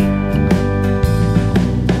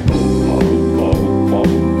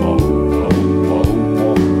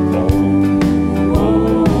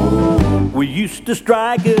 We used to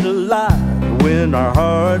strike it alive when our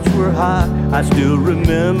hearts were high. I still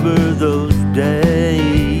remember those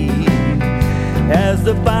days. As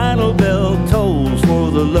the final bell tolls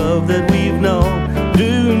for the love that we've known,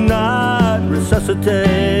 do not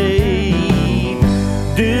resuscitate,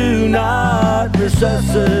 do not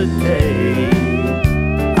resuscitate.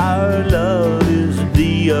 Our love is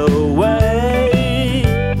DOA.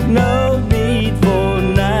 No need for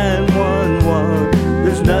 911.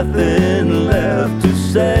 There's nothing left to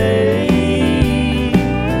say.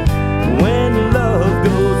 When love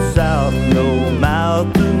goes south, no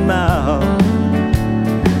mouth to mouth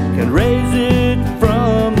can raise it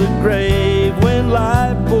from the grave. When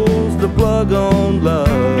life pulls the plug on love,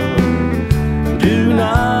 do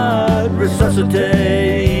not resuscitate.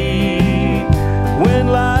 When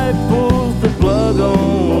life pulls the plug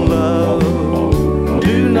on love,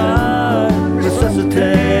 do not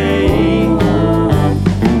resuscitate.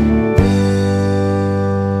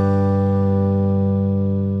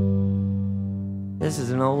 This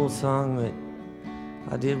is an old song that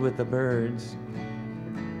I did with the Birds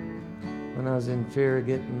when I was in fear of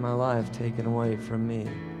getting my life taken away from me.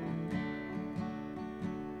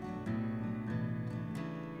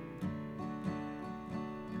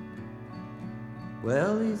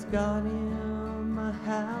 Well, he's got him a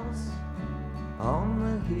house on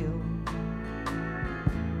the hill.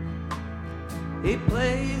 He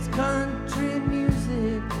plays country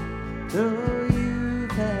music till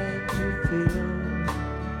you've had your fill.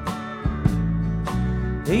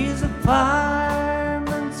 He's a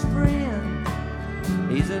fireman's friend.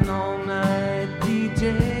 He's an all-night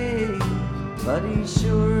DJ, but he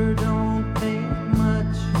sure don't think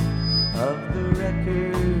much of the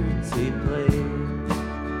records he plays.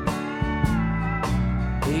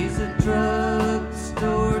 He's a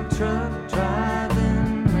drugstore truck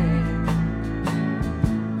driving man.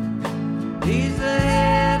 He's the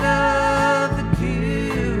head of the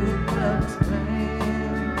Ku Klux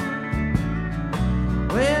Klan.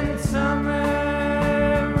 When summer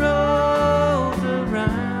rolls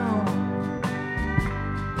around,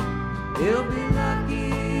 he'll be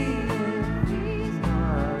lucky if he's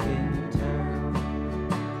not in town.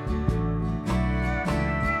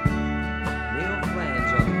 Neil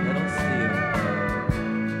Flange on the pedal steel.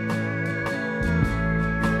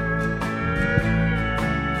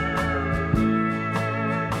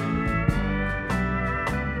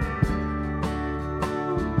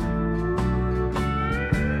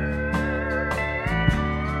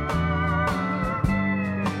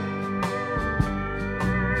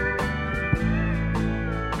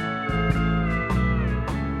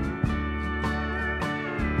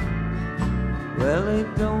 Well, he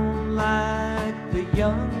don't like the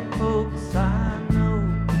young folks I know,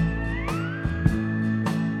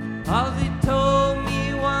 'cause he told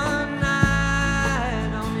me one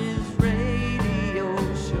night on his radio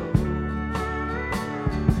show.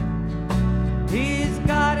 He's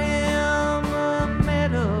got him a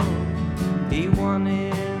medal he won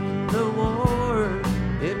in the war.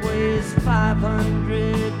 It weighs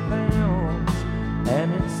 500 pounds and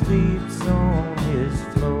it sleeps on his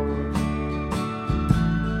floor.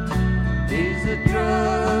 He's a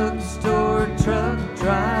drugstore truck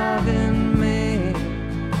driving man.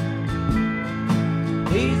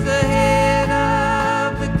 He's the head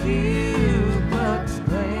of the Ku Klux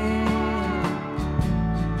Klan.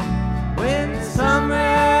 When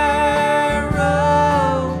summer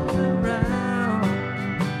rolls around,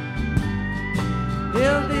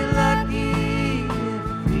 he'll be lucky if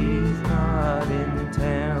he's not in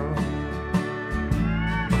town.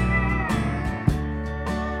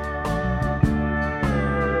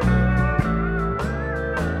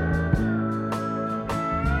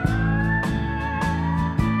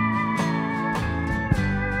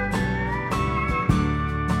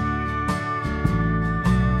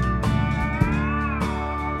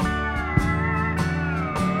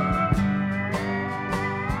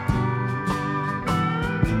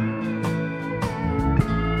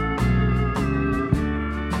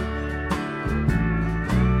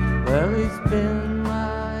 Well, he's been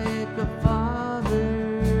like a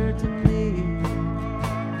father to me.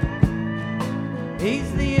 He's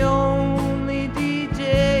the only DJ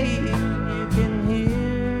you can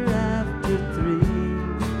hear after 3.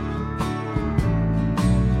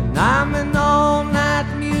 And I'm an all-night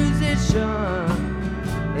musician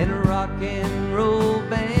in a rock and roll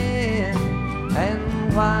band. And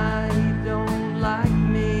why he don't like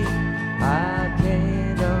me, I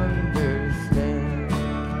can't understand.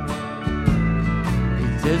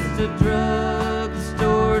 He's just a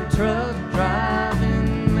drugstore truck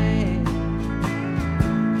driving man.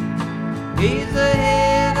 He's the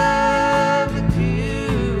head of the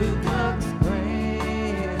Ku Klux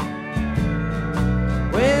Klan.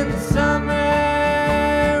 When summer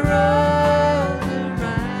rolls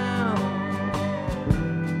around,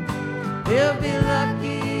 he'll be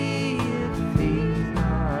lucky if he's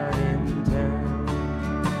not in town.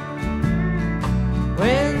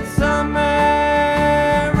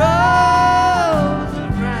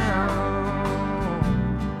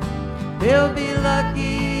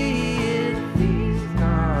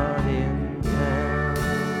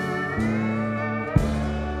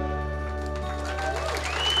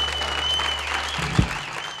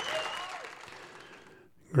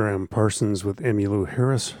 Graham Parsons with Emmylou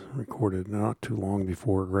Harris, recorded not too long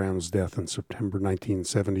before Graham's death in September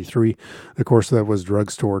 1973. Of course, that was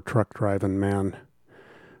Drugstore Truck Driving Man.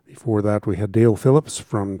 Before that, we had Dale Phillips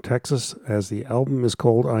from Texas, as the album is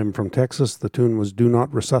called I'm From Texas. The tune was Do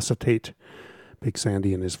Not Resuscitate. Big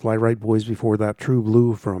Sandy and his Fly-Rite Boys before that, True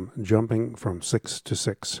Blue from Jumping from 6 to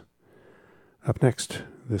 6. Up next,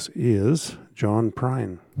 this is John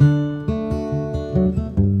Prine.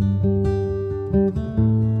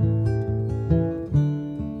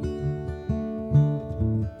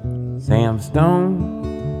 Sam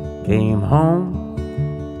Stone came home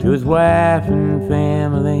to his wife and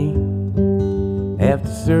family after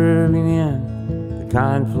serving in the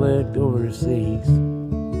conflict overseas.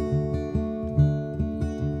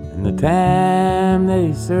 And the time that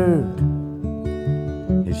he served,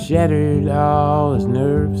 it shattered all his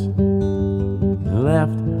nerves and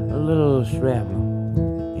left a little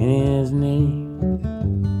shrapnel in his knee.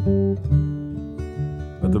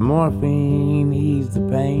 But the morphine eased the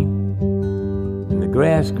pain, and the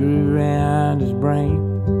grass grew around his brain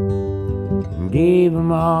and gave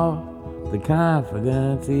him all the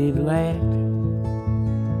confidence he'd lacked.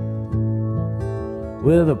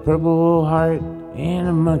 With a purple heart and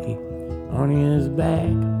a monkey on his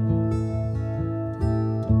back,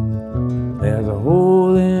 there's a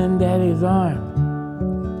hole in Daddy's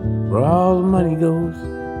arm where all the money goes.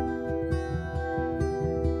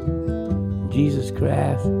 Jesus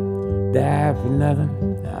Christ died for nothing,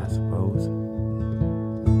 I suppose.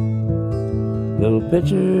 Little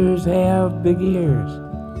pitchers have big ears,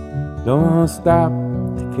 don't stop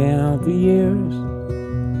to count the years.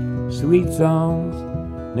 Sweet songs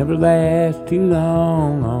never last too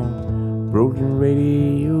long on broken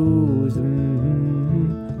radios.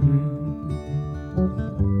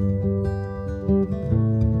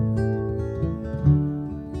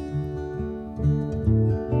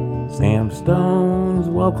 Sam Stone's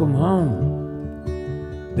welcome home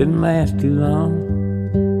didn't last too long.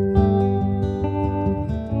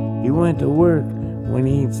 He went to work when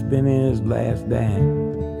he'd spent his last dime,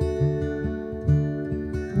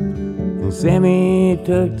 and Sammy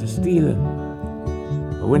took to stealing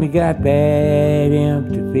when he got that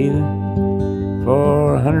empty feeling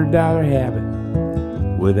for a $100 habit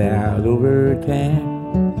without overtime.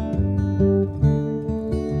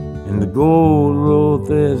 And the gold rolled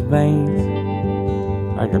through his veins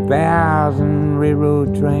like 1,000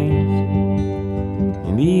 railroad trains,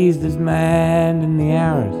 and eased his mind in the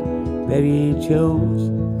hours that he chose,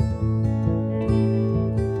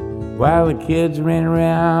 while the kids ran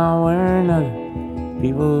around wearing other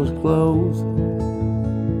people's clothes.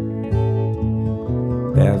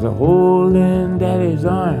 There's a hole in Daddy's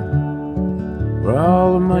arm where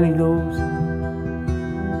all the money goes.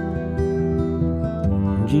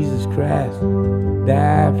 And Jesus Christ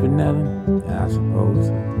died for nothing, I suppose.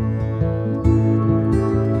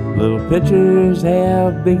 Little pitchers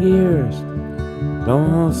have big ears,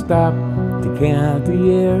 don't stop to count the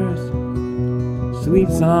years. Sweet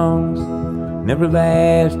songs never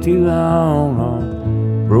last too long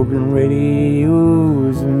on broken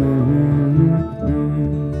radios.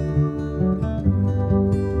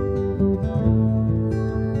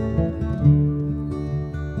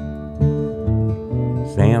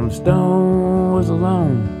 Sam Stone was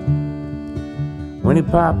alone when he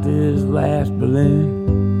popped his last balloon,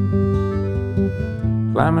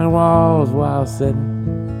 climbing walls while sitting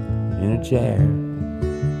in a chair.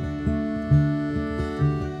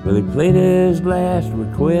 But he played his last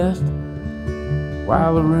request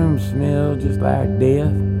while the room smelled just like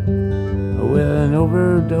death, with an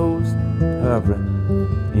overdose hovering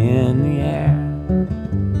in the air.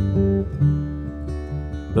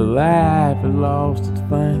 But life had lost its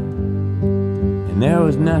fun, and there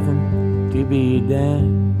was nothing to be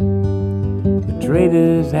done. The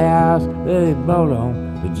trader's house that he bought on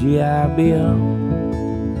the GI Bill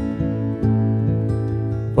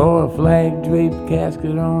for a flag-draped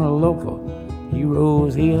casket on a local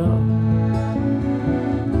hero's hill.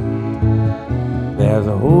 There's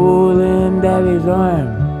a hole in Daddy's arm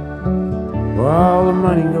where all the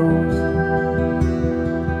money goes.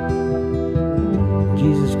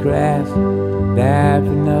 Jesus Christ died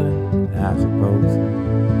for nothing, I suppose.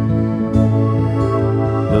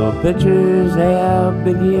 Little pitchers have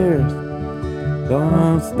big ears,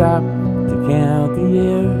 don't stop to count the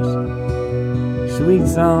years. Sweet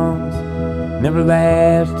songs never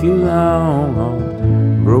last too long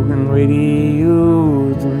on broken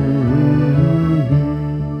radios.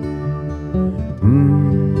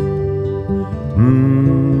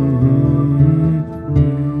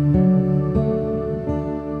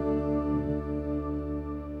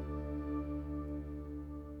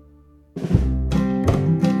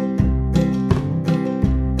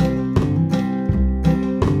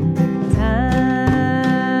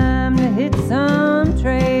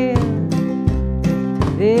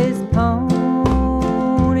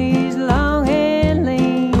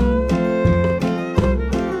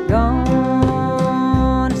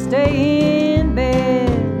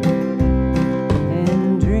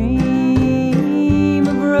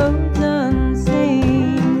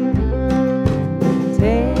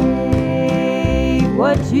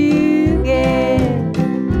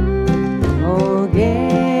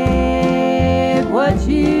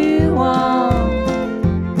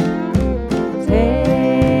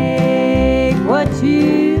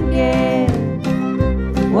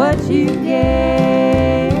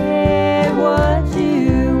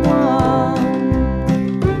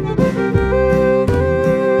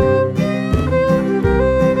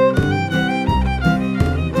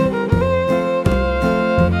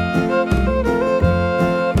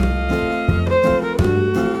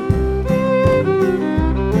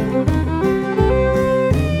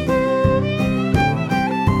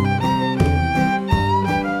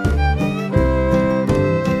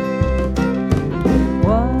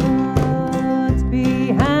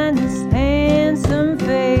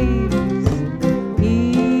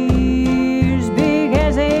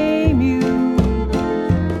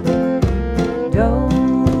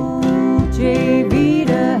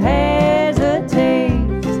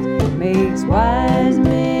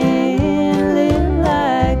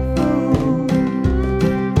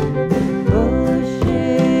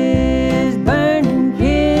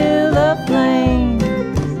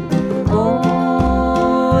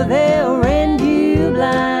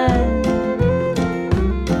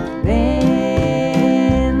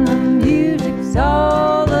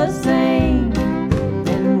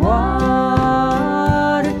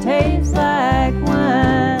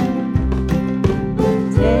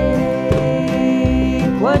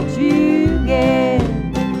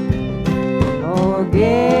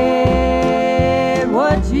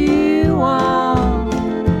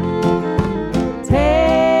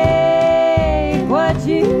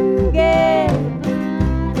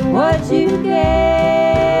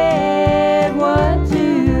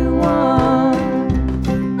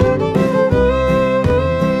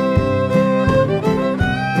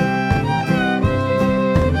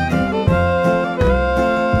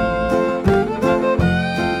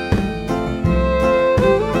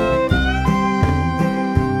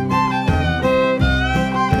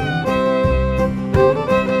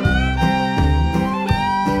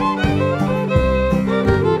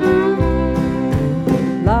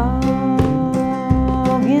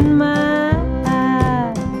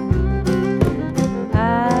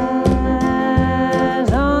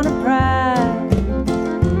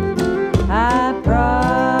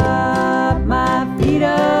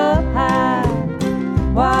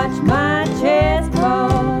 my chest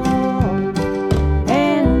cold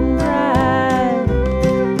and right.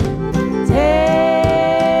 Take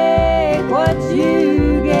what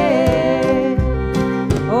you get,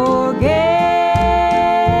 or get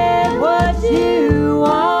what you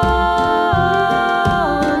want.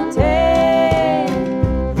 Take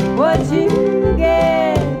what you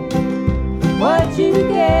get, what you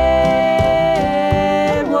get.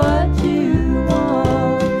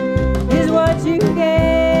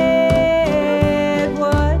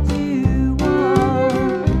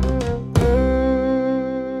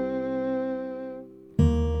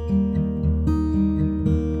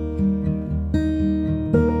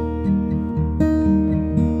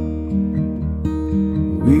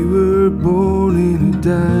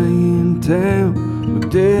 Dying town with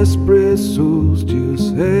desperate souls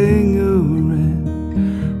just hang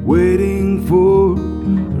around, waiting for a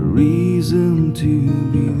reason to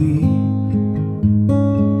believe.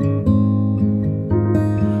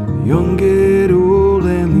 The young get old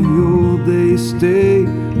and the old they stay,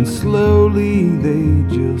 and slowly they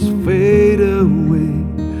just fade away.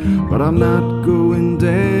 But I'm not going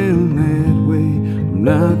down that way, I'm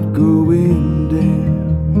not going down.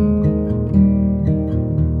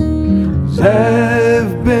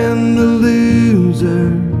 I've been the loser,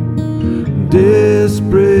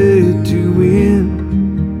 desperate to win.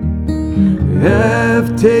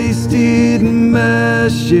 I've tasted my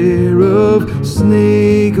share of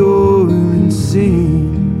snake oil and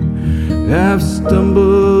sin. I've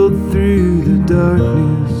stumbled through the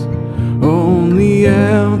darkness on the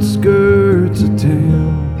outskirts of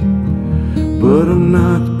town. But I'm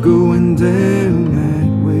not going down that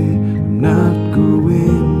way, I'm not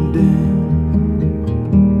going down.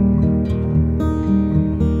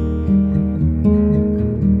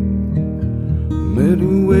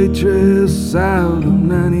 Waitress out on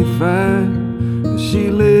 95, she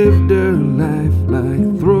lived her life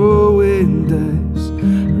like throwing dice.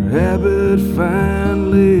 Her habit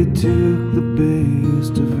finally took the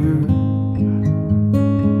best of her.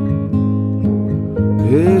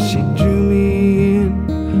 Yeah, she drew me in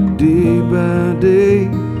day by day.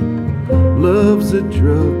 Love's a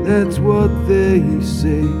drug, that's what they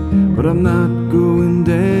say. But I'm not going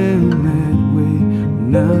down that way,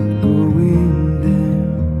 I'm not going down.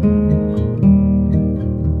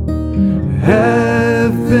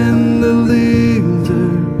 I've been the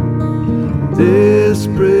loser,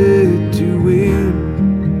 desperate to win.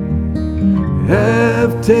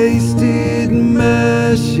 I've tasted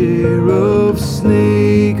my share of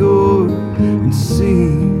snake oil and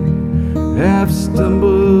sin. I've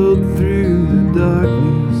stumbled through the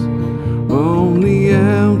darkness on the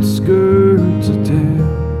outskirts of town.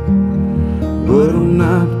 But I'm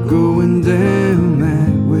not going down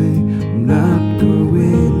that way, I'm not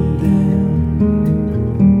going down.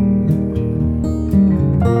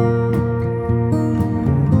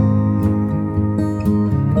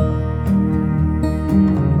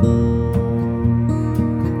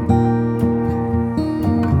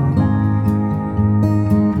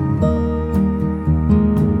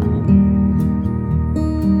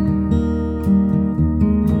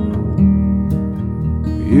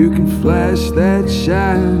 Flash that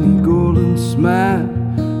shiny golden smile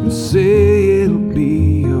and say it'll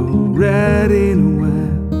be alright in a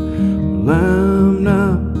while. Well, I'm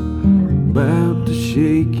not about to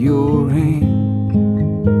shake your hand,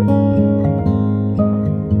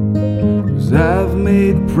 'cause I've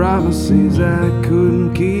made promises I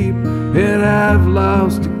couldn't keep, and I've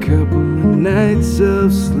lost a couple of nights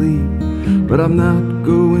of sleep. But I'm not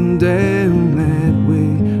going down that way,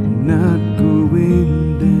 I'm not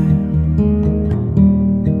going down.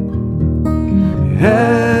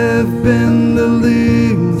 I've been the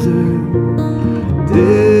loser,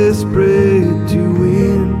 desperate to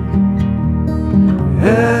win.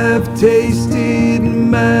 I've tasted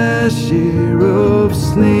my share of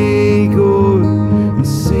snake oil and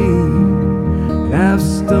sin. I've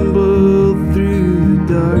stumbled through the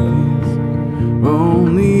darkness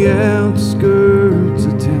on the outskirts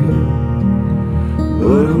of town.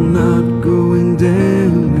 But I'm not going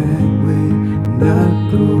down that way, I'm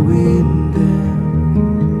not going down.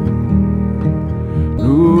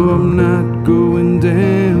 No, I'm not going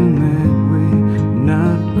down that way, I'm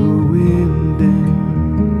not going down.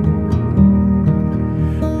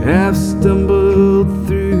 I've stumbled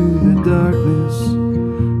through the darkness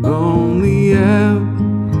on the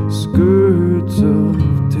outskirts of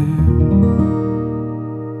town.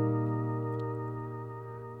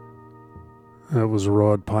 That was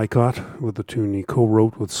Rod Picott with the tune he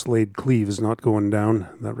co-wrote with Slade Cleaves, Not Going Down.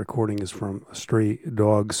 That recording is from Stray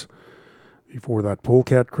Dogs. Before that,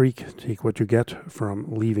 Polecat Creek, Take What You Get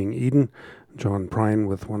from Leaving Eden. John Prine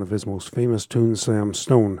with one of his most famous tunes, Sam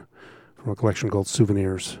Stone, from a collection called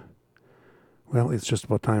Souvenirs. Well, it's just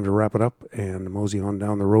about time to wrap it up and mosey on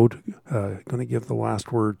down the road. Going to give the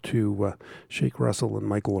last word to Shake Russell and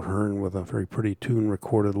Michael Hearn with a very pretty tune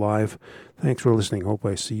recorded live. Thanks for listening. Hope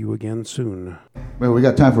I see you again soon. Well, we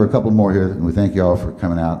got time for a couple more here, and we thank you all for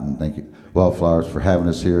coming out, and thank you, Wildflowers, for having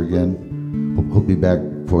us here again. Hope we'll be back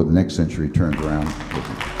before the next century turns around.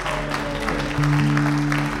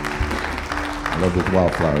 I love those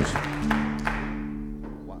Wildflowers.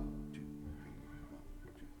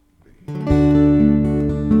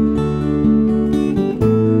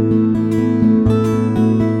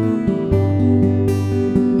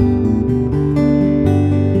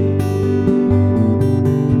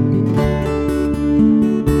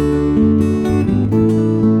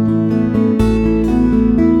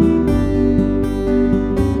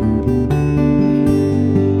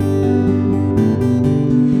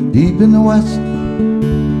 In the west,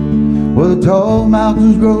 where the tall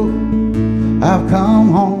mountains grow, I've come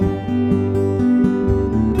home.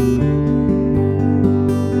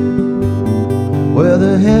 Where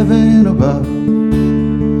the heaven above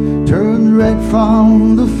turns red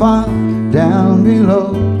from the fire down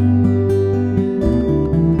below.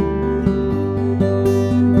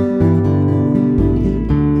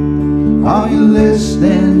 Are you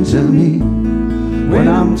listening to me when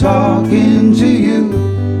I'm talking to you?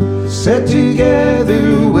 Set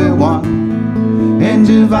together we're one, and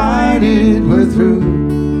divided we're through.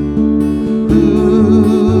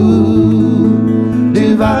 Ooh,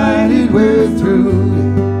 divided we're through.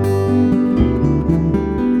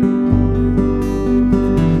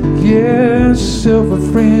 Yourself a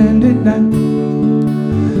friend at night,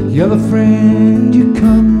 yellow friend, you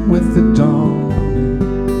come with the dawn.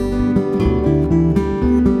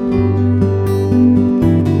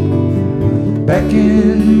 Back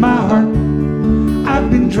in my heart, I've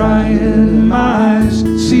been trying my eyes,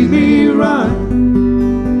 see me run.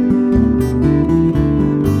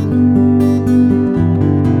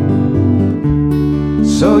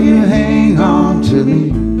 So you hang on to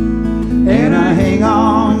me, and I hang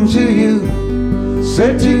on to you.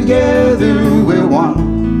 Set together we're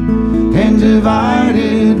one, and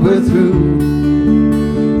divided we're through.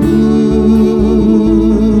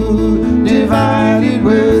 Ooh, divided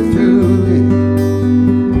we're through.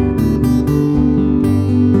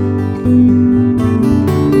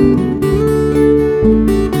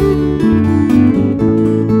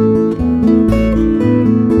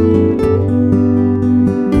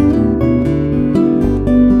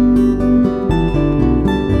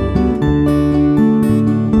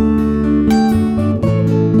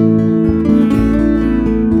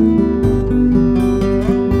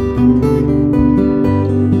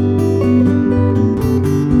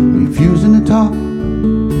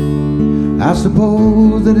 I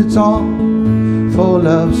suppose that it's all for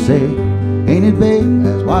love's sake. Ain't it, babe?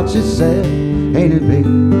 That's what she said. Ain't it, babe?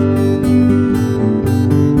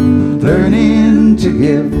 Learning to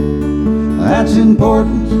give, that's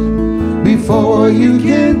important before you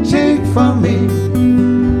can take from me.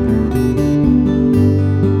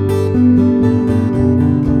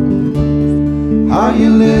 Are you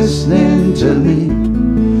listening to me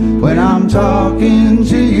when I'm talking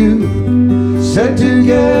to you? Set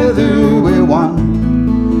together we're one,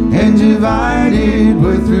 and divided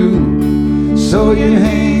we're through. So you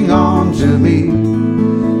hang on to me,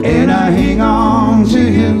 and I hang on to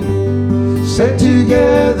you. Set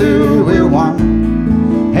together we're one,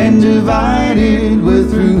 and divided we're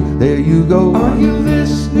through. There you go. Are you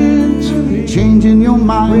listening to me? Changing your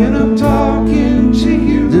mind when I'm talking to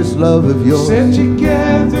you. This love of yours. Set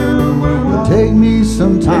together we're one. Take me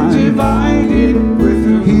some time. And divided we're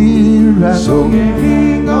through. Here I so go. You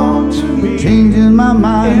hang on to me, changing my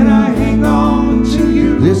mind, and I hang on to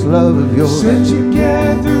you. This love of yours. Set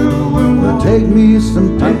together we're one. Take me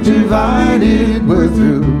some time. And divided we're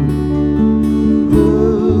through.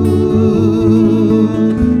 Ooh,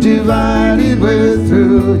 divided we're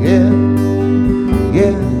through. Yeah,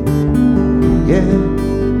 yeah, yeah.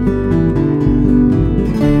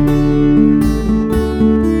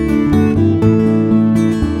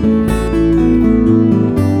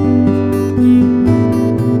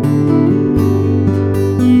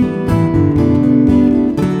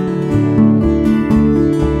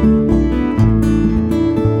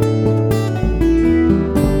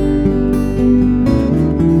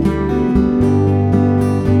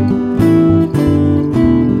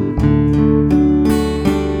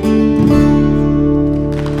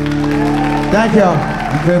 Thank y'all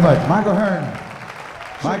very much. Michael Hearn,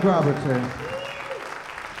 Mike Roberts here.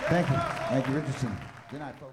 Thank you. Thank you, Richardson. Good night, folks.